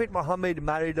Prophet Muhammad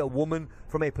married a woman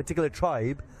from a particular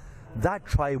tribe, that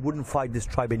tribe wouldn't fight this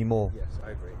tribe anymore. Yes, I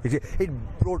agree.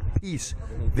 It brought peace.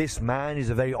 This man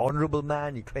is a very honorable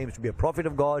man. He claims to be a prophet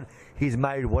of God. He's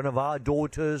married one of our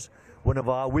daughters, one of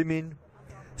our women.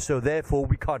 So therefore,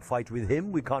 we can't fight with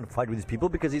him. We can't fight with his people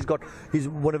because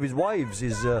one of his wives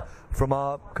is from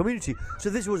our community. So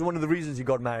this was one of the reasons he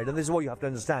got married. And this is what you have to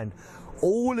understand.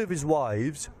 All of his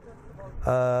wives,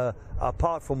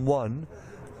 apart from one,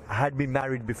 had been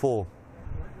married before.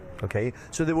 Okay,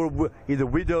 so they were either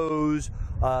widows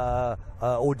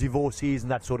or divorcees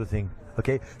and that sort of thing.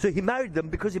 Okay, so he married them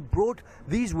because it brought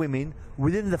these women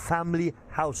within the family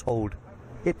household.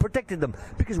 It protected them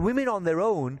because women on their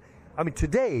own, I mean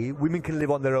today women can live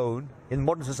on their own in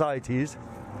modern societies,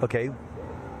 okay,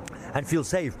 and feel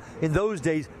safe. In those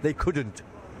days they couldn't.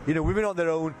 Women on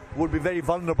their own would be very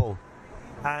vulnerable,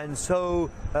 and so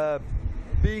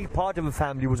being part of a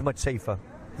family was much safer.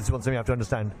 This is one thing you have to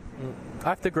understand. I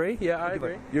have to agree. Yeah, I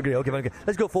agree. You agree? Okay.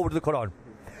 Let's go forward to the Quran.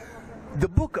 The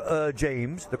book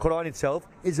James, the Quran itself,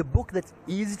 is a book that's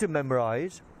easy to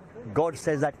memorize. God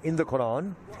says that in the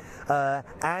Quran,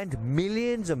 and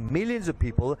millions and millions of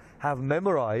people have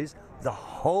memorized the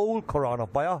whole Quran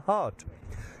off by heart.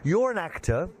 You're an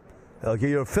actor. Okay,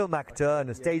 you're a film actor and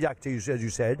a stage actor, as you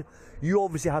said. You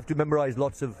obviously have to memorize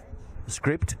lots of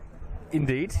script.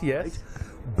 Indeed, yes. Right?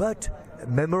 But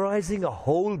memorizing a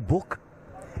whole book,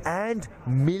 and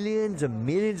millions and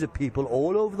millions of people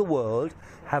all over the world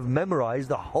have memorized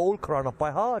the whole Quran off by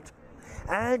heart.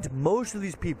 And most of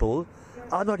these people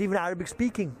are not even Arabic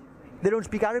speaking. They don't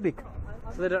speak Arabic.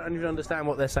 So they don't even understand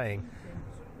what they're saying.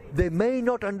 They may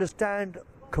not understand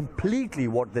completely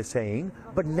what they're saying,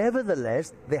 but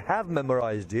nevertheless they have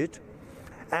memorized it,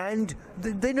 and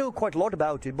they know quite a lot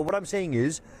about it. But what I'm saying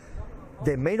is,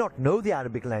 they may not know the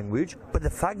Arabic language, but the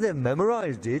fact they've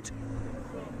memorized it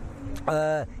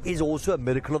is also a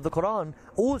miracle of the Quran.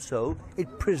 Also,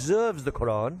 it preserves the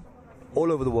Quran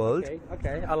all over the world.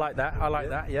 Okay, I like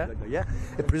that. Yeah.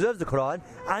 It preserves the Quran,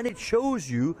 and it shows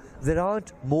you there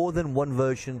aren't more than one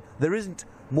version. There isn't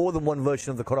more than one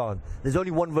version of the Quran. There's only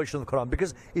one version of the Quran,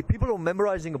 because if people are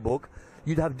memorizing a book,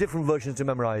 you'd have different versions to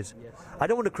memorize. Yes. I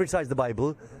don't want to criticize the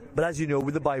Bible, but as you know,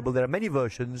 with the Bible there are many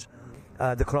versions.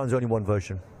 The Quran's only one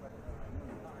version.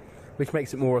 which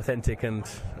makes it more authentic, and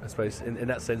I suppose in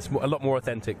that sense a lot more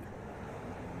authentic.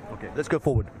 Okay, let's go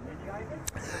forward.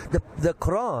 The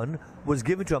Quran was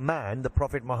given to a man, the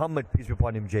Prophet Muhammad, peace be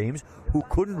upon him, James, who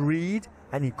couldn't read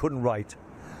and he couldn't write.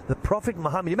 The Prophet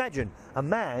Muhammad, imagine a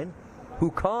man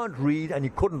who can't read and he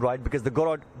couldn't write because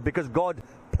God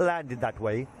planned it that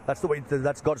way.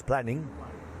 That's God's planning.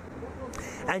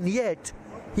 And yet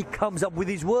he comes up with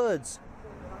these words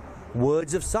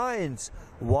of science,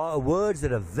 words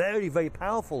that are very, very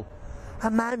powerful. A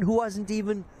man who hasn't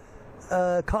even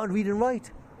can't read and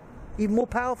write, even more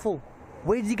powerful.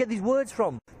 Where did he get these words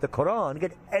from? The Quran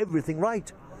get everything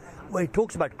right. When it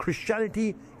talks about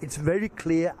Christianity, it's very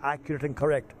clear, accurate and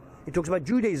correct. It talks about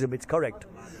Judaism, it's correct.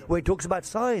 When it talks about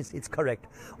science, it's correct.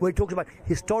 When it talks about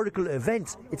historical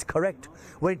events, it's correct.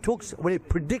 When it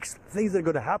predicts things that are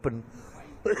going to happen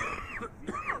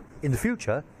in the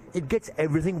future, it gets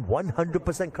everything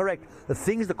 100% correct. The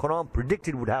things the Quran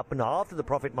predicted would happen after the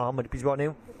Prophet Muhammad, peace be upon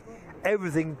him,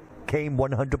 everything came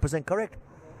 100% correct.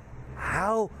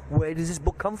 Where does this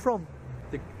book come from?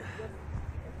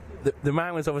 The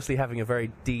man was obviously having a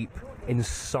very deep,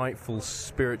 insightful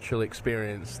spiritual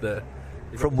experience.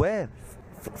 From where?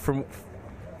 From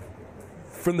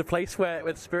the place where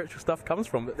the spiritual stuff comes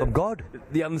from. From God.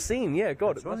 The unseen, yeah,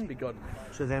 God. That's it must right. be God.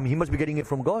 So then he must be getting it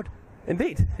from God.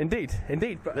 Indeed.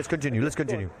 But Let's continue.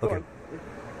 Go Okay. on.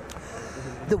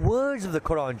 The words of the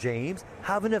Quran, James,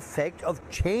 have an effect of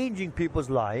changing people's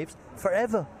lives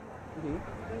forever.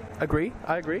 I agree.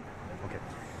 Okay.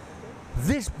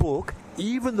 This book,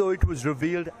 even though it was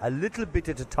revealed a little bit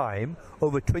at a time,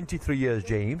 over 23 years,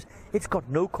 James, it's got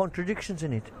no contradictions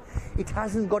in it. It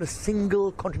hasn't got a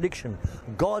single contradiction.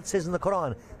 God says in the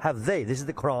Quran, this is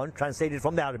the Quran translated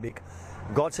from the Arabic.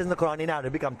 God says in the Quran in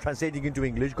Arabic, I'm translating into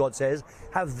English, God says,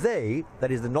 have they,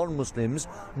 that is the non-Muslims,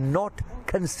 not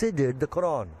considered the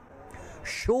Quran?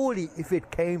 Surely if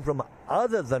it came from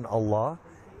other than Allah,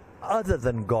 other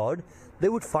than God, they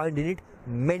would find in it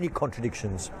many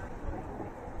contradictions.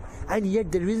 And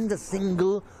yet there isn't a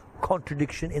single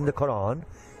contradiction in the Quran,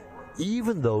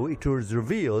 even though it was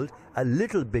revealed a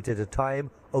little bit at a time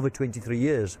over 23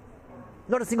 years.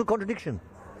 Not a single contradiction.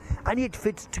 And it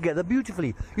fits together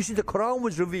beautifully. You see, the Quran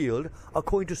was revealed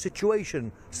according to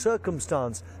situation,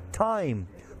 circumstance, time,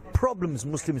 problems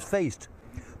Muslims faced,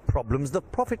 problems the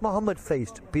Prophet Muhammad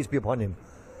faced, peace be upon him.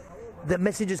 The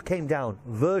messages came down,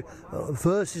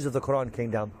 verses of the Quran came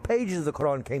down, pages of the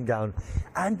Quran came down,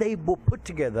 and they were put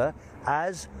together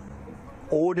as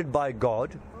ordered by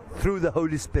God through the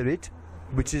Holy Spirit,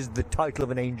 which is the title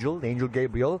of an angel, the angel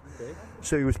Gabriel. Okay.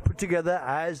 So it was put together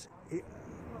as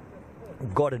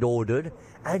God had ordered,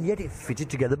 and yet it fitted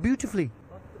together beautifully.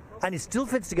 And it still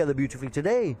fits together beautifully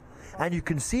today. And you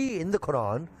can see in the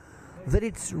Quran that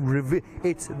it's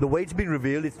the way it's been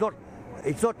revealed,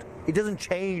 it doesn't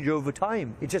change over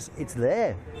time. It's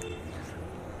there.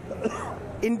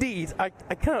 Indeed, I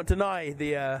cannot deny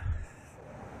the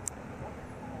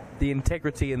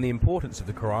integrity and the importance of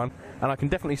the Quran, and I can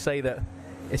definitely say that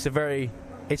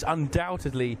it's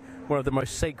undoubtedly one of the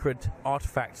most sacred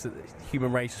artifacts that the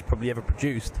human race has probably ever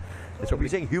produced. You're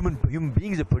saying human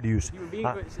beings are produced.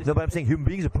 No, but I'm saying human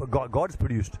beings God's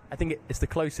produced. I think it's the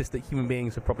closest that human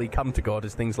beings have probably come to God,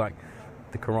 is things like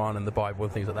the Quran and the Bible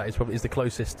and things like that. It's the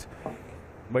closest,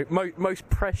 most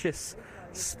precious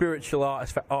spiritual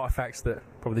artifacts that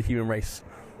probably the human race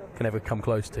can ever come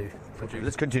close to. Okay,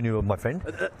 let's continue, my friend.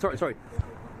 Sorry.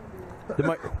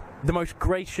 The most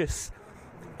gracious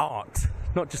art,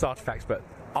 not just artifacts, but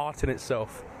art in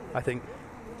itself, I think.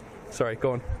 Sorry,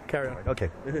 go on, carry on. Okay.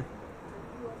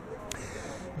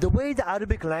 The way the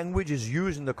Arabic language is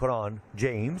used in the Quran,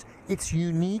 James, it's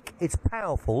unique, it's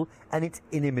powerful, and it's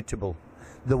inimitable.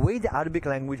 The way the Arabic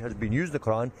language has been used in the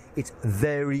Quran, it's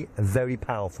very, very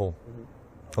powerful.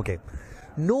 Okay.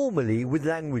 Normally, with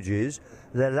languages,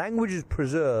 the language is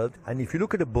preserved, and if you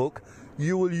look at a book,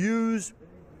 you will use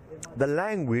the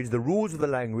language, the rules of the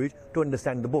language, to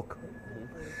understand the book.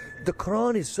 The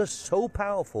Quran is just so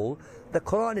powerful, the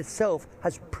Quran itself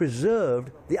has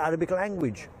preserved the Arabic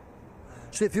language.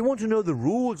 So if you want to know the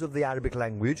rules of the Arabic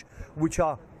language, which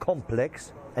are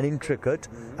complex and intricate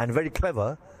and very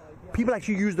clever, people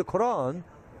actually use the Quran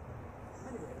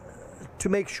to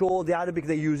make sure the Arabic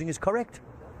they're using is correct.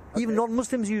 Okay. Even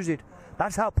non-Muslims use it.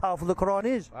 That's how powerful the Quran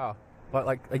is. Wow.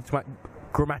 Like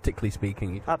grammatically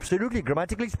speaking. Absolutely.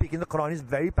 Grammatically speaking, the Quran is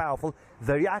very powerful,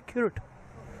 very accurate.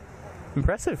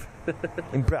 Impressive.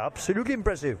 Absolutely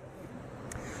impressive.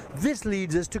 This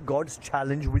leads us to God's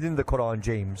challenge within the Quran,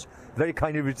 James. Very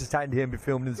kind of you to stand here and be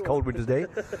filmed in this cold winter's day.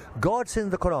 God says in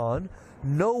the Quran,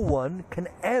 no one can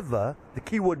ever, the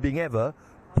key word being ever,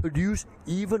 produce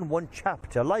even one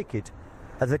chapter like it.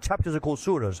 And the chapters are called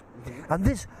surahs. And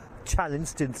this challenge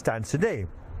still stands today.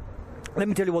 Let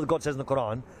me tell you what God says in the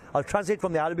Quran. I'll translate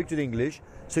from the Arabic to the English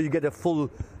so you get a full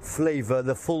flavor,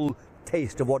 the full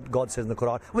taste of what God says in the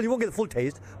Quran. Well, you won't get the full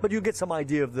taste, but you get some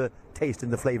idea of the taste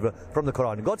and the flavor from the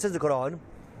Quran. God says in the Quran,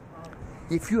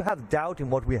 if you have doubt in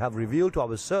what we have revealed to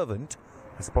our servant,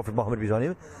 as the Prophet Muhammad be on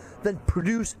him, then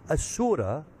produce a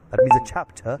surah, that means a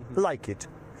chapter, like it,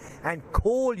 and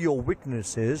call your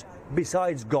witnesses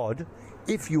besides God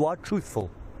if you are truthful.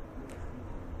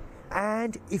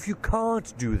 And if you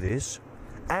can't do this,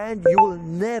 and you will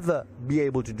never be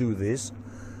able to do this,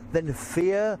 then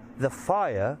fear the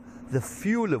fire, the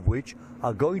fuel of which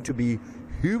are going to be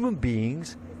human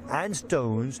beings and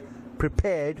stones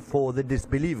prepared for the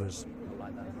disbelievers.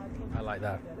 I like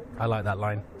that. I like that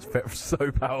line. It's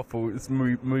so powerful. It's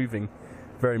moving.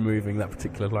 Very moving, that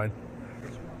particular line.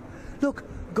 Look,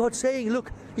 God's saying,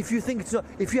 look, if you think it's not,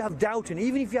 if you have doubt, and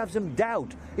even if you have some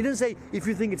doubt, He doesn't say if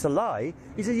you think it's a lie.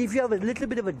 He says if you have a little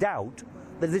bit of a doubt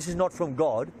that this is not from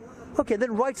God, okay,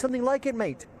 then write something like it,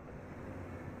 mate.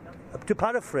 To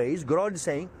paraphrase, Quran is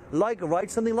saying,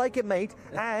 write something like it, mate,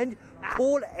 and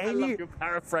call any. I love your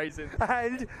paraphrasing.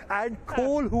 And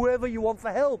call whoever you want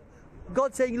for help.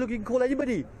 God's saying, look, you can call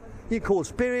anybody. You can call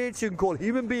spirits, you can call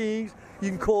human beings, you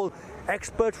can call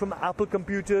experts from Apple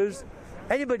computers,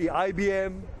 anybody,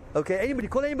 IBM, okay, anybody,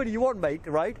 call anybody you want, mate,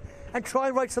 right? And try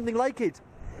and write something like it.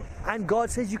 And God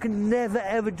says you can never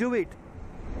ever do it.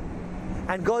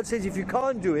 And God says if you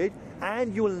can't do it,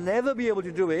 and you will never be able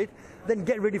to do it, then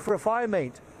get ready for a fire,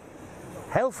 mate.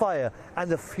 Hellfire. And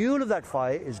the fuel of that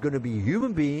fire is going to be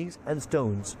human beings and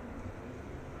stones.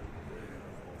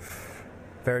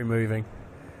 Very moving.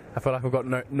 I feel like I've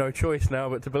got no choice now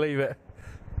but to believe it.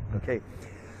 Okay.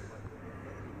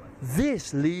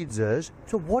 This leads us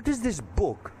to what does this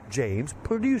book, James,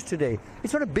 produce today?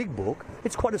 It's not a big book.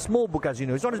 It's quite a small book, as you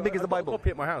know. It's not as big as the Bible. I've got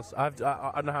a copy at my house. I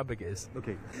don't know how big it is.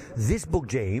 Okay. This book,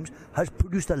 James, has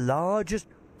produced the largest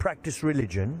practiced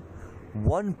religion,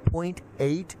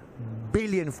 1.8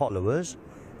 billion followers,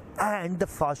 and the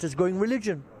fastest growing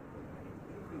religion.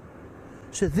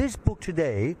 So this book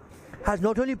today has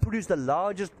not only produced the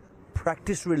largest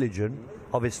practiced religion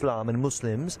of Islam and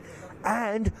Muslims,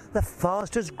 and the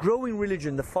fastest growing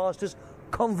religion, the fastest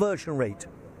conversion rate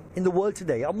in the world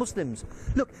today are Muslims.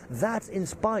 Look, that's in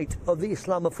spite of the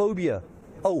Islamophobia.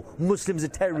 Oh, Muslims are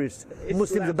terrorists.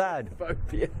 Muslims are bad.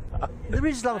 There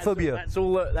is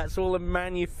Islamophobia. That's all a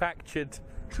manufactured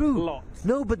plot.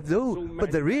 No, but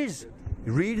there is.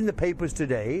 Read in the papers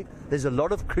today, there's a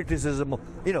lot of criticism.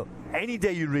 You know, any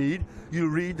day you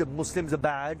read that Muslims are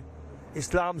bad,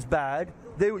 Islam's bad.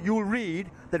 You'll read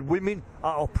that women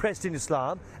are oppressed in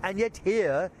Islam, and yet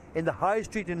here in the high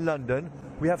street in London,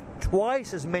 we have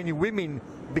twice as many women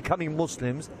becoming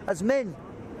Muslims as men.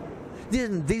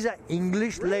 These are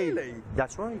English ladies.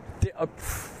 That's right.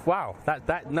 Wow,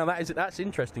 that's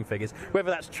interesting figures. Whether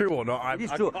that's true or not, it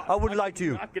is true. I wouldn't lie to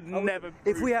you. I could never.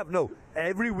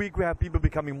 Every week we have people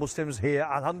becoming Muslims here.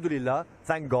 Alhamdulillah,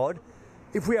 thank God.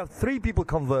 If we have 3 people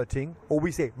converting, or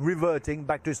we say reverting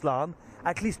back to Islam,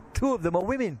 at least 2 of them are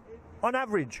women, on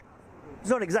average. It's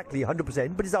not exactly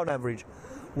 100%, but it's on average.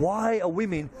 Why are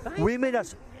women?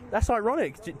 That's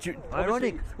ironic.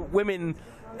 Ironic. Women.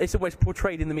 It's always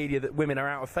portrayed in the media that women are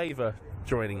out of favour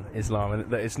joining Islam, and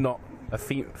that it's not a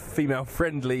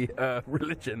female-friendly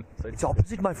religion. So it's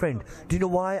opposite, my friend. Do you know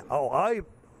why?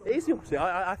 It is the opposite.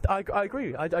 I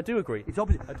agree. I do agree. It's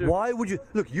opposite. Why would you...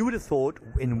 Look, you would have thought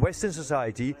in Western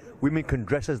society, women can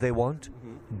dress as they want,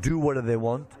 do whatever they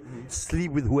want,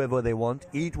 sleep with whoever they want,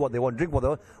 eat what they want, drink what they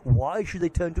want. Why should they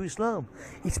turn to Islam?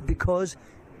 It's because...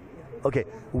 Okay,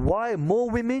 why more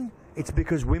women? It's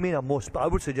because women are more, I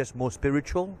would suggest, more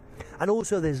spiritual, and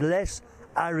also there's less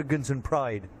arrogance and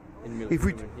pride in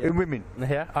women.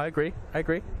 Yeah, I agree.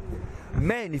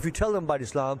 Men, if you tell them about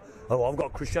Islam, oh, I've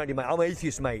got Christianity, mate. I'm an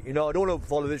atheist, mate. You know, I don't want to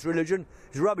follow this religion.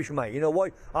 It's rubbish, mate. You know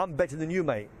what? I'm better than you,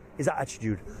 mate. Is that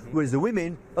attitude? Whereas the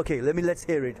women, okay, let's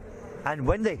hear it, and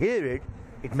when they hear it,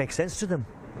 it makes sense to them,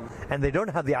 and they don't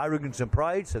have the arrogance and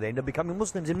pride, so they end up becoming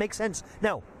Muslims. It makes sense.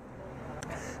 Now,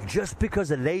 just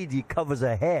because a lady covers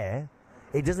her hair,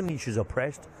 it doesn't mean she's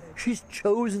oppressed. She's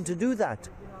chosen to do that.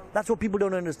 That's what people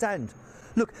don't understand.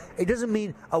 Look, it doesn't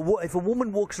mean if a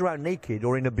woman walks around naked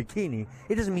or in a bikini,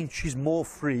 it doesn't mean she's more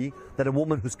free than a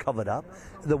woman who's covered up.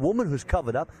 The woman who's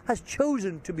covered up has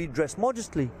chosen to be dressed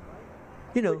modestly.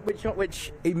 You know,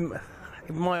 which in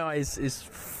my eyes is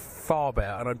far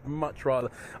better, and I'd much rather.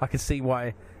 I can see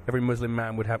why every Muslim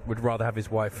man would rather have his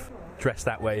wife dressed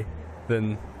that way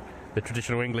than the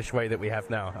traditional English way that we have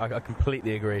now. I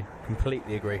completely agree.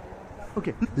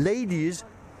 Okay, ladies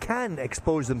can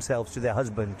expose themselves to their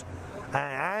husband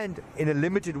and in a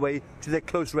limited way to their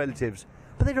close relatives.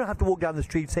 But they don't have to walk down the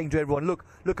street saying to everyone, look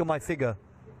at my figure.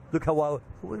 Look how well.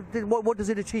 What does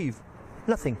it achieve?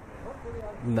 Nothing.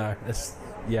 No,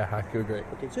 yeah, I could agree.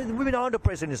 Okay, so the women aren't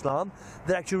oppressed in Islam.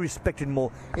 They're actually respected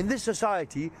more. In this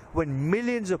society, when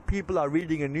millions of people are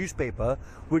reading a newspaper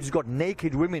which has got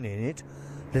naked women in it,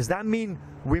 does that mean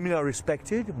women are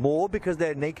respected more because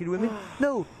they're naked women?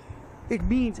 No.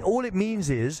 All it means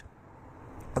is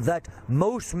that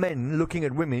most men looking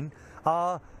at women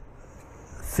are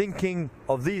thinking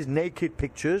of these naked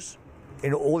pictures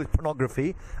in all this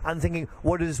pornography and thinking,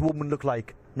 what does this woman look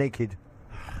like naked?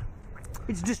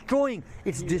 It's destroying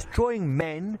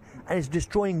men and it's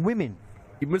destroying women.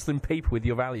 You Muslim people with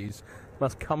your values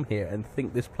must come here and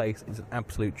think this place is an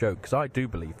absolute joke, because I do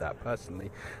believe that personally.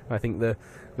 I think the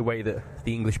way that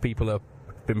the English people have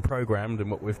been programmed and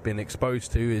what we've been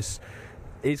exposed to is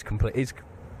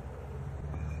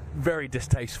very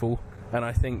distasteful, and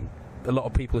I think a lot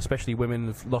of people, especially women,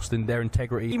 have lost in their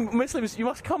integrity. Muslims, you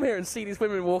must come here and see these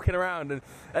women walking around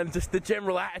and just the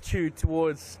general attitude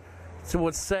towards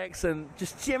sex and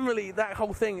just generally that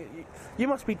whole thing. You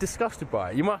must be disgusted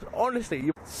by it. You must, honestly,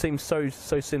 it seems so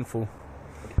sinful.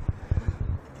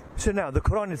 So now the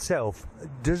Quran itself,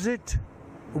 does it?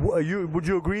 Would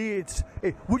you agree it's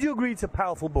a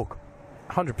powerful book?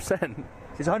 100%.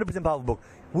 It's a 100% powerful book.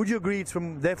 Would you agree it's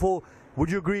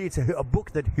a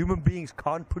book that human beings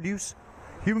can't produce?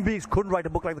 Human beings couldn't write a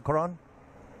book like the Quran?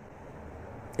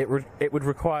 It would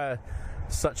require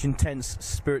such intense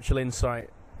spiritual insight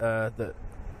that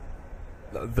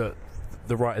the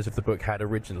writers of the book had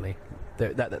originally.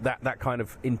 That kind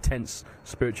of intense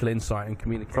spiritual insight and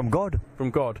communication from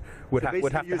God would have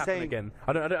to happen again.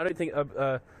 I don't think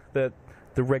the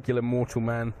regular mortal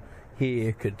man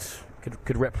here could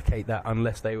replicate that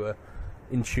unless they were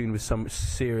in tune with some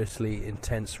seriously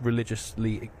intense,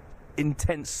 religiously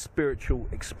intense spiritual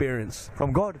experience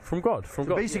from God. So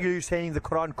basically, yeah. You're saying the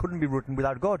Quran couldn't be written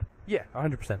without God. Yeah,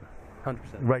 100%.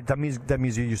 Right. That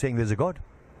means you're saying there's a God.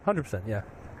 100%. Yeah.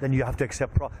 Then you have to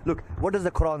accept. Look, what does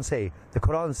the Quran say? The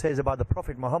Quran says about the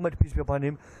Prophet Muhammad, peace be upon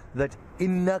him, that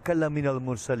innaka laminal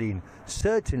mursaleen.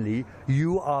 Certainly,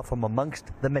 you are from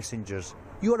amongst the messengers.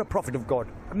 You are a prophet of God,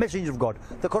 a messenger of God.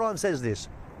 The Quran says this.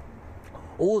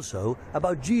 Also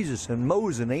about Jesus and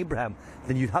Moses and Abraham,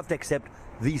 then you have to accept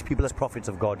these people as prophets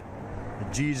of God.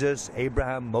 Jesus,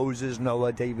 Abraham, Moses,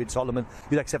 Noah, David, Solomon,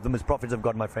 you'll accept them as prophets of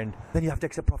God, my friend. Then you have to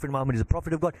accept Prophet Muhammad as a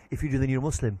prophet of God. If you do, then you're a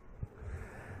Muslim.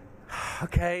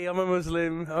 Okay, I'm a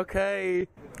Muslim. Okay.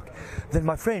 Then,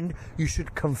 my friend, you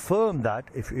should confirm that.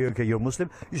 If you're a Muslim,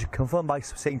 you should confirm by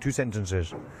saying two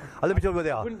sentences. Let me tell you what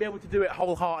they are. I wouldn't be able to do it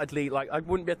wholeheartedly. Like, I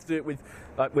wouldn't be able to do it with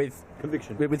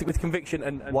conviction. With conviction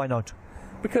and why not?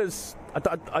 Because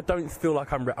I don't feel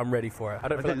like I'm ready for it.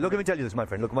 Let me tell you this, my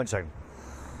friend. Look, 1 second.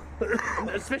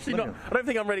 Especially not. I don't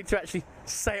think I'm ready to actually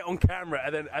say it on camera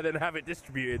and then have it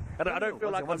distributed. I don't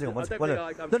feel like I'm ready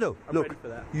for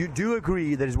that. You do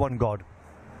agree there is one God?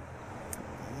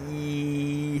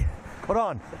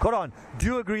 Quran. Do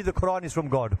you agree the Quran is from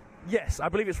God? Yes, I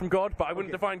believe it's from God, but I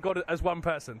wouldn't define God as one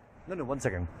person. No, 1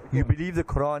 second. You believe the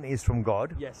Quran is from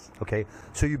God? Yes. Okay,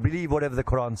 so you believe whatever the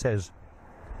Quran says?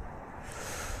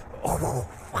 Oh,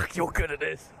 fuck, you're good at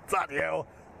this. Bloody hell.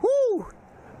 Woo!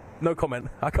 No comment.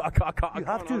 I can't. You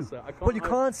have to. Well, you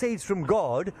can't say it's from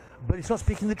God, but it's not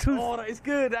speaking the truth. Oh, that is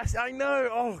good. I know.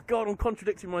 Oh, God, I'm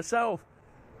contradicting myself.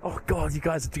 Oh, God, you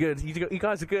guys are good. You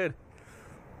guys are good.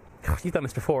 You've done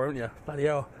this before, haven't you? Bloody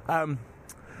hell.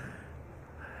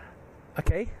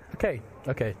 Okay.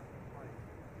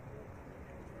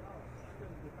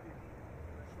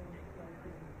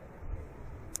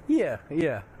 Yeah.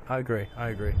 I agree.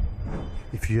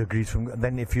 If you agree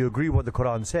what the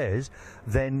Quran says,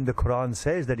 then the Quran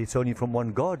says that it's only from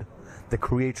one God, the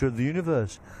creator of the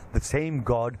universe, the same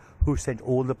God who sent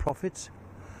all the prophets,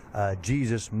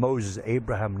 Jesus, Moses,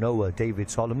 Abraham, Noah, David,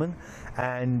 Solomon,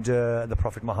 and the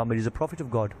Prophet Muhammad is a prophet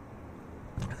of God.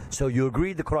 So you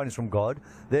agree the Quran is from God,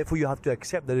 therefore you have to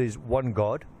accept there is one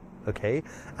God, okay,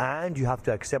 and you have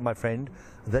to accept, my friend,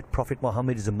 that Prophet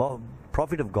Muhammad is a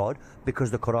prophet of God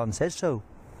because the Quran says so.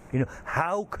 You know,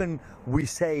 how can we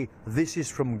say this is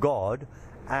from God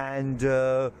and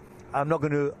I'm not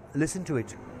going to listen to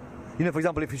it? You know, for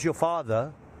example, if it's your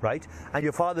father, right, and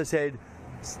your father said,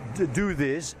 do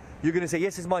this, you're going to say,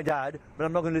 yes, it's my dad, but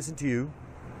I'm not going to listen to you.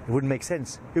 It wouldn't make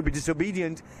sense. It would be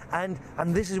disobedient. And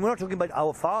we're not talking about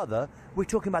our father, we're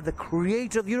talking about the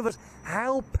creator of the universe.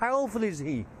 How powerful is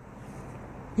he?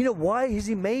 You know, why has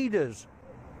he made us?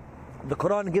 The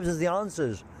Quran gives us the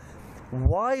answers.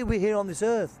 Why are we here on this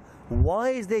earth? Why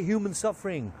is there human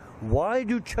suffering? Why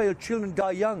do children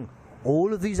die young?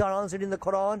 All of these are answered in the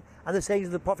Quran and the sayings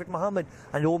of the Prophet Muhammad,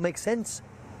 and it all makes sense,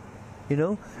 you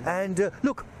know. And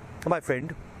look, my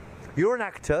friend, you're an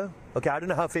actor, okay? I don't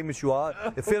know how famous you are,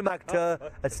 a film actor,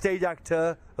 a stage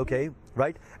actor, okay,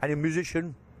 right? And a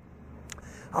musician.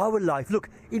 Our life, look,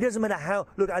 it doesn't matter how,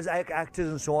 look, as actors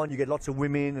and so on, you get lots of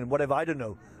women and whatever, I don't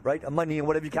know, right? And money and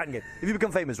whatever you can get. If you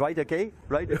become famous, right? Okay?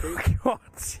 Right? Okay. God,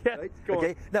 yeah, right? go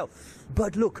Okay? on. Now,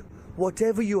 but look,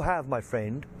 whatever you have, my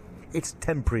friend, it's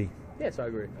temporary. Yes, I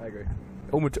agree.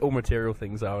 All material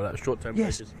things are that short-term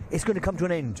Yes, pleasures. it's going to come to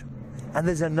an end. And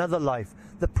there's another life.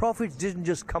 The prophets didn't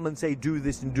just come and say, do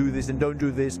this and don't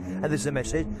do this, and this is a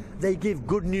message. They give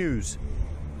good news.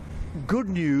 Good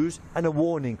news and a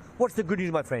warning. What's the good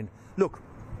news, my friend? Look,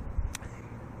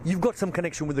 you've got some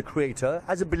connection with the Creator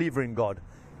as a believer in God.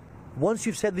 Once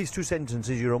you've said these two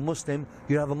sentences, you're a Muslim,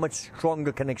 you have a much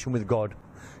stronger connection with God.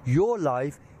 Your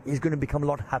life is going to become a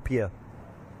lot happier.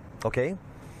 Okay?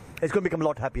 It's going to become a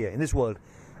lot happier in this world.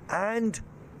 And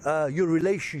your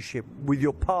relationship with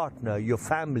your partner, your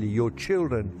family, your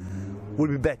children will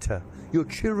be better. Your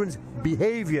children's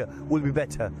behavior will be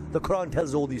better. The Quran tells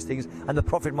us all these things, and the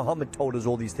Prophet Muhammad told us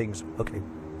all these things. Okay.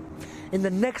 In the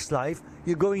next life,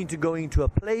 you're going to go into a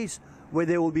place where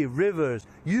there will be rivers.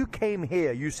 You came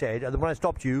here, you said, and when I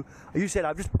stopped you, you said,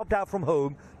 I've just popped out from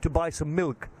home to buy some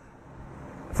milk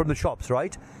from the shops,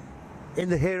 right? In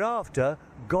the hereafter,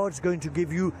 God's going to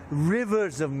give you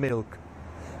rivers of milk,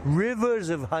 rivers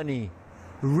of honey,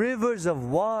 rivers of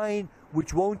wine,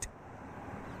 which won't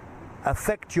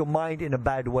affect your mind in a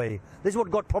bad way. This is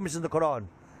what God promises in the Quran.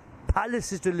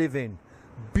 Palaces to live in,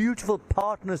 beautiful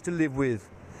partners to live with.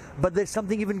 But there's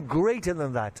something even greater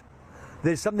than that.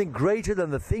 There's something greater than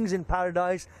the things in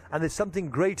paradise, and there's something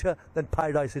greater than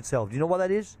paradise itself. Do you know what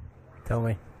that is? Tell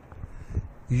me.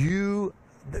 You,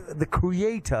 the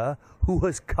Creator, who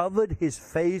has covered his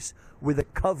face with a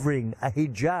covering, a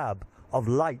hijab of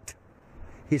light.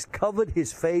 He's covered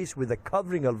his face with a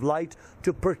covering of light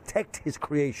to protect his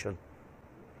creation.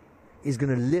 He's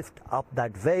going to lift up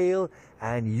that veil,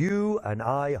 and you and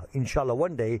I, inshallah,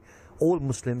 one day, all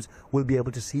Muslims will be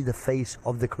able to see the face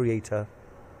of the Creator.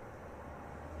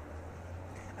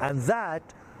 And that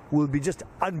will be just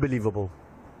unbelievable.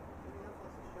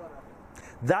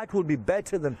 That will be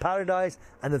better than paradise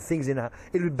and the things in it.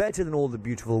 It will be better than all the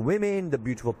beautiful women, the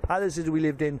beautiful palaces we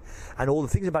lived in, and all the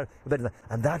things about it. Better than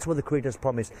that. And that's what the Creator's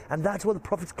promised. And that's what the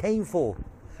prophets came for.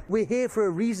 We're here for a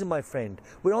reason, my friend.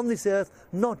 We're on this earth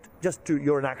not just to,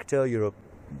 you're an actor, you're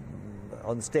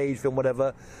on stage, film,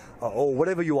 whatever, or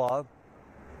whatever you are.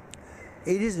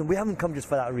 It isn't. We haven't come just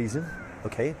for that reason,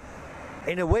 okay?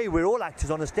 In a way, we're all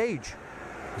actors on a stage.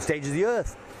 The stage is the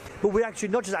earth. But we're actually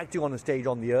not just acting on a stage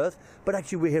on the earth, but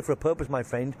actually we're here for a purpose, my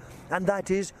friend, and that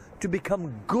is to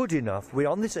become good enough. We're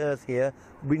on this earth here,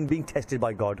 being tested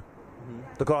by God.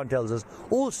 The Quran tells us.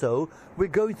 Also, we're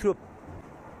going through a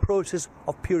process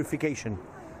of purification,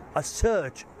 a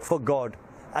search for God,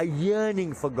 a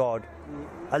yearning for God,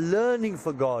 a learning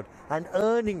for God, an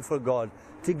earning for God,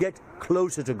 to get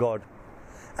closer to God.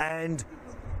 And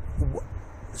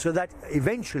so that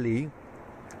eventually,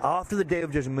 after the Day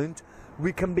of Judgment,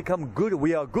 we can become good,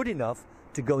 we are good enough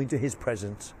to go into His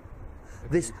presence.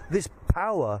 This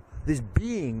power, this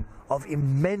being of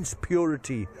immense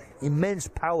purity, immense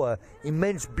power,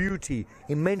 immense beauty,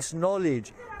 immense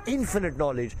knowledge, infinite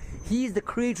knowledge. He is the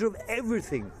Creator of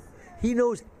everything. He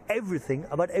knows everything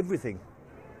about everything.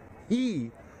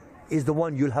 He is the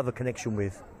one you'll have a connection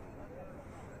with.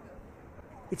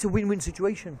 It's a win-win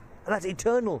situation, and that's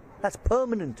eternal, that's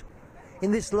permanent.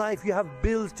 In this life, you have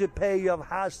bills to pay, you have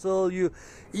hassle,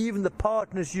 even the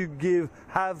partners you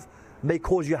may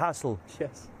cause you hassle.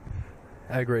 Yes,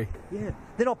 I agree. Yeah,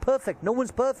 they're not perfect. No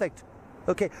one's perfect.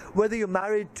 Okay, whether you're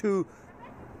married to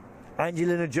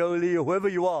Angelina Jolie or whoever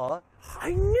you are.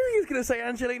 I knew you were going to say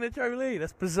Angelina Jolie.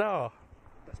 That's bizarre.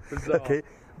 Okay,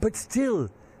 but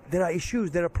still, there are issues,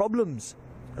 there are problems.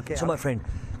 Okay, so my friend,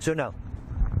 so now,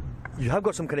 you have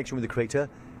got some connection with the Creator.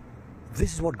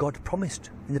 This is what God promised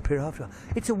in the period after.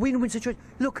 It's a win-win situation.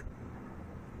 Look,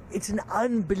 it's an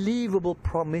unbelievable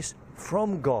promise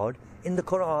from God in the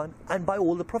Quran and by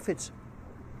all the prophets.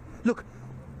 Look,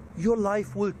 your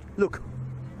life will... Look,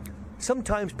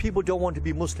 sometimes people don't want to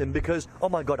be Muslim because, oh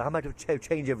my God, I might have to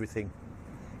change everything.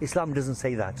 Islam doesn't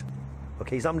say that.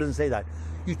 Okay, Islam doesn't say that.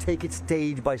 You take it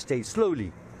stage by stage,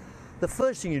 slowly. The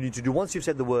first thing you need to do, once you've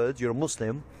said the words, you're a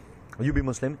Muslim, or you be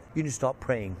Muslim, you need to start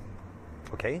praying.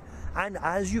 Okay? And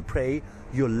as you pray,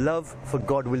 your love for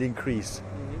God will increase.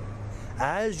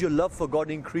 As your love for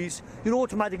God increase, you'll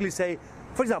automatically say,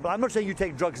 for example, I'm not saying you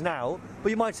take drugs now, but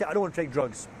you might say, I don't want to take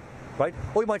drugs. right?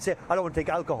 Or you might say, I don't want to take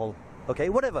alcohol. Okay,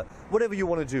 whatever you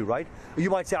want to do, right? You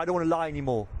might say, I don't want to lie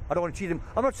anymore. I don't want to cheat him.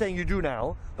 I'm not saying you do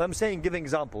now, but I'm saying, give an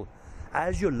example.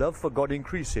 As your love for God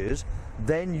increases,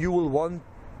 then you will want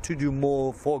to do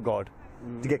more for God,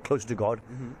 to get closer to God,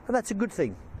 and that's a good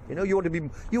thing. You know, you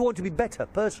want to be better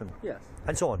person, Yes.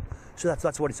 and so on. So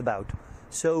that's what it's about.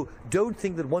 So don't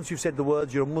think that once you've said the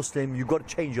words, you're a Muslim, you've got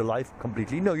to change your life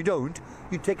completely. No, you don't.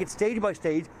 You take it stage by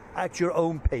stage at your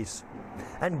own pace,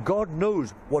 and God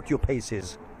knows what your pace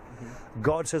is.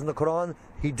 God says in the Quran,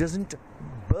 He doesn't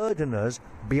burden us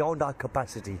beyond our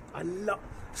capacity.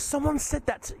 Someone said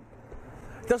that.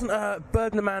 Doesn't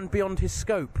burden a man beyond his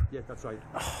scope. Yes, that's right.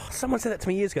 Oh, someone said that to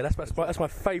me years ago. That's my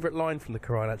favourite line from the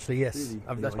Quran, actually. Yes,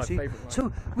 Really? That's my favourite line.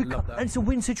 So and it's a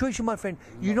win situation, my friend.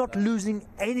 You're not losing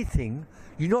anything.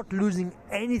 You're not losing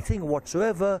anything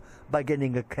whatsoever by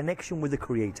getting a connection with the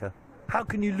Creator. How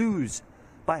can you lose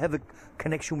by having a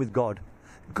connection with God?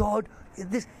 God,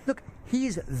 look,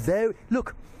 He's there.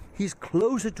 Look, He's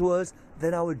closer to us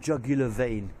than our jugular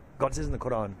vein. God says in the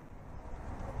Quran.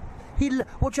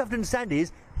 What you have to understand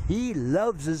is, He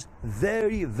loves us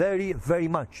very, very, very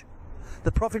much.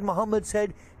 The Prophet Muhammad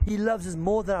said, He loves us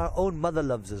more than our own mother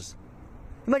loves us.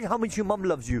 Imagine how much your mum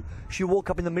loves you. She woke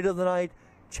up in the middle of the night,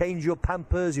 changed your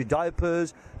pampers, your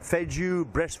diapers, fed you,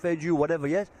 breastfed you, whatever,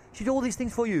 yes? She did all these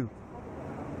things for you.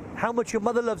 How much your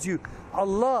mother loves you.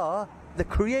 Allah, the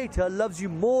Creator, loves you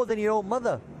more than your own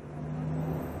mother.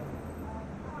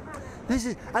 This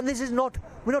is not,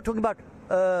 we're not talking about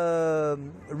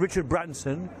Richard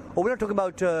Branson, or we're not talking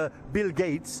about Bill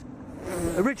Gates,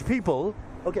 rich people.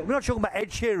 Okay, we're not talking about Ed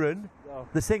Sheeran,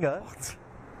 the singer. What?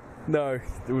 No.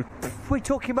 We're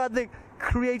talking about the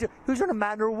Creator, who's not a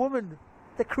man or a woman,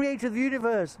 the Creator of the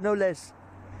universe, no less.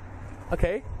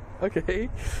 Okay. And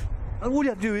all you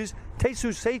have to do is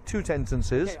say two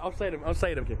sentences. Okay, I'll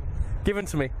say them. Give them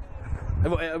to me.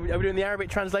 Are we doing the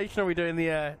Arabic translation, or are we doing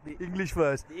the English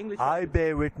first. The English. I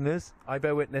bear witness. I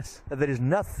bear witness That there is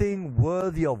nothing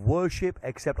worthy of worship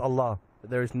except Allah.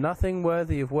 that there is nothing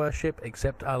worthy of worship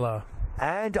except Allah.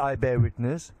 And I bear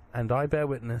witness. And I bear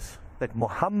witness That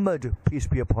Muhammad, peace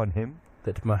be upon him,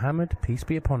 that Muhammad, peace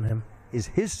be upon him, is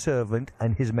His servant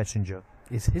and His messenger.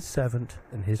 is His servant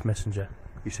and His messenger.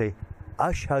 You say,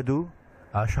 Ashhadu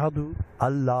Ashhadu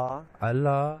Allah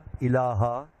Allah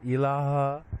ilaha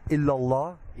ilaha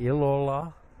illallah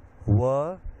illallah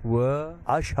wa wa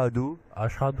ashhadu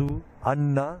ashhadu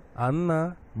anna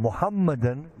anna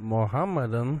Muhammadan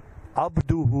Muhammadan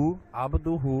abduhu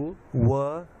abduhu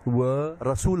wa wa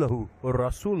rasulahu.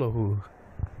 rasulahu.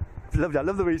 Lovely. I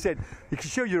love the way you said. You can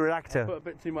show you're an actor. Put a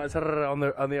bit too much on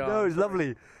the arm. No, it's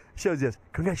lovely. Shows us.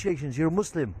 Congratulations, you're a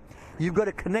Muslim. You've got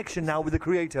a connection now with the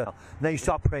Creator. Now you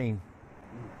start praying.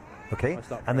 Okay?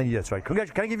 And then that's right.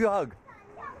 Congratulations. Can I give you a hug?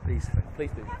 Please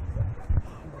do.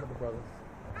 Brothers.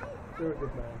 You're a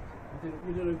good man.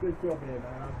 You're doing a good job here,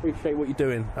 man. I appreciate what you're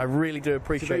doing. I really do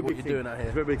appreciate what you're doing out It's a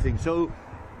here. very big thing. So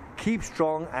keep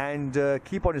strong and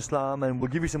keep on Islam, and we'll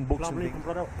give you some books and things.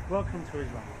 Brother. Welcome to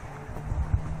Islam.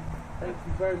 Thank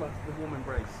you very much for the warm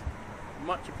embrace.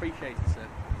 Much appreciated, sir.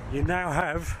 You now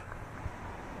have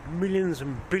millions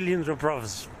and billions of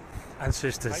brothers and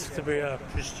sisters. I used to be a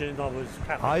Christian, I was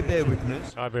Catholic. I bear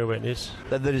witness I bear witness.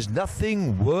 that there is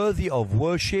nothing worthy of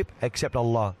worship except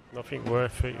Allah. Nothing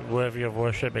worthy of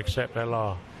worship except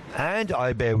Allah. And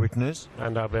I bear witness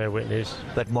And I bear witness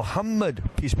that Muhammad,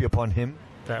 peace be upon him,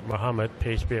 that Muhammad,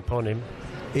 peace be upon him,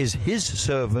 is His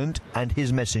servant and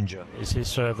His messenger. is His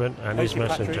servant and His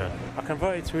messenger. I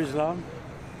converted to Islam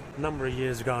a number of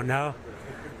years ago now,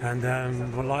 and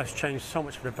my life's changed so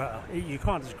much for the better. You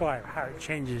can't describe how it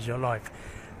changes your life.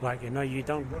 Like, you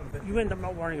end up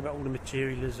not worrying about all the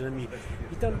materialism. You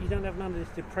don't have none of this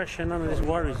depression, none of this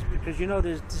worries, because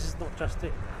this is not just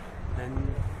it.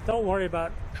 And don't worry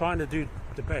about trying to do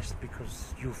the best,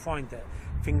 because you'll find that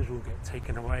things will get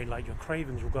taken away, like your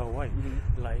cravings will go away.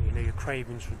 Like, your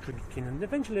cravings for drinking, and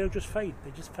eventually they'll just fade.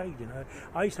 They just fade,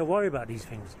 I used to worry about these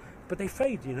things, but they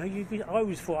fade, I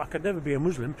always thought I could never be a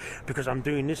Muslim because I'm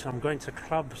doing this, I'm going to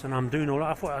clubs and I'm doing all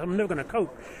that. I thought I'm never going to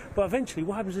cope. But eventually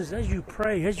what happens is, as you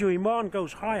pray, as your iman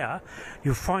goes higher,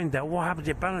 you'll find that what happens,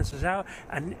 it balances out,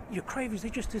 and your cravings, they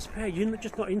just disappear. You're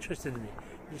just not interested in it.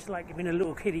 It's like being a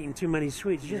little kid eating too many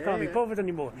sweets. You just can't be bothered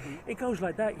anymore. It goes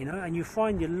like that, and you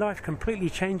find your life completely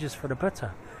changes for the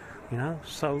better,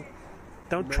 So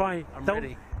don't try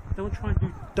and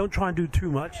do too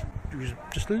much. Do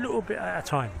just a little bit at a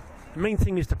time. The main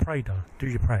thing is to pray, though. Do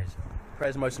your prayers.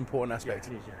 Prayer's the most important aspect.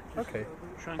 It is, yeah. Okay.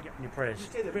 Try and get on your prayers.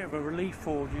 A bit of a relief,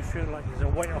 or do you feel like there's a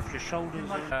weight off your shoulders?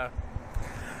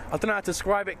 I don't know how to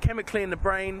describe it. Chemically in the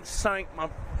brain, something,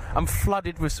 I'm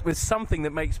flooded with something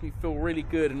that makes me feel really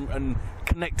good and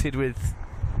connected with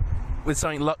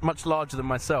something much larger than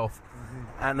myself.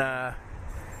 And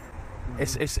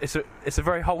it's a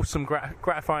very wholesome,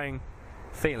 gratifying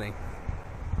feeling.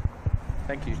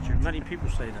 Thank you. Many people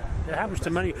say that. It happens to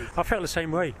many. I felt the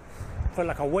same way. I felt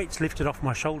like a weight's lifted off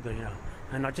my shoulder, you know,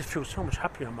 and I just feel so much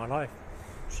happier in my life.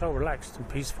 So relaxed and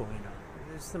peaceful, you know.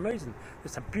 It's amazing.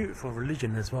 It's a beautiful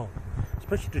religion as well,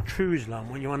 especially the true Islam,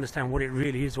 when you understand what it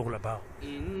really is all about.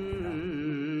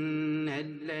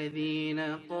 الذين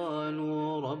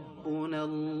قالوا ربنا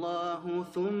الله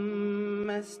ثم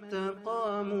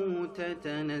استقاموا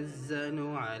تتنزل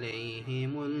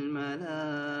عليهم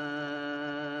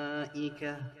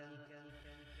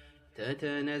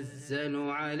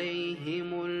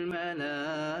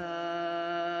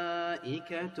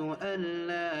الملائكة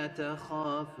ألا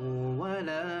تخافوا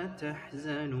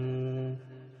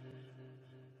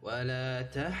ولا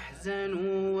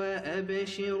تحزنوا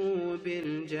وأبشروا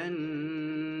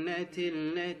بالجنة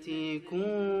التي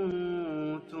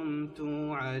كنتم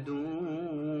توعدون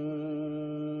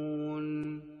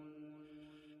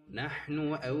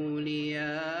نحن أولياؤكم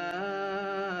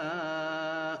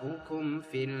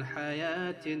في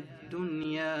الحياة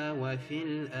الدنيا وفي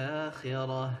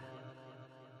الآخرة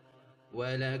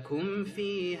ولكم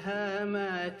فيها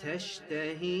ما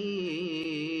تشتهي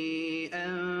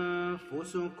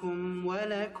أنفسكم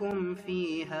ولكم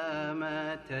فيها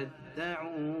ما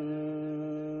تدعون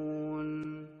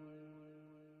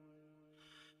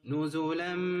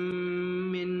نزلا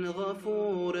من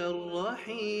غفور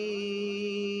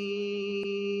رحيم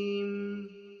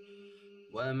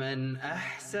ومن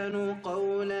أحسن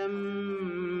قولا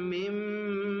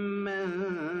ممن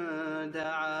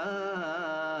دعا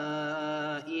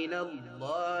إلى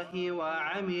الله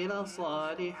وعمل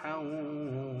صالحا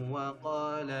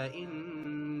وقال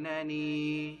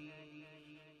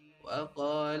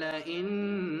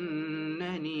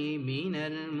إنني من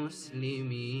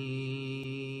المسلمين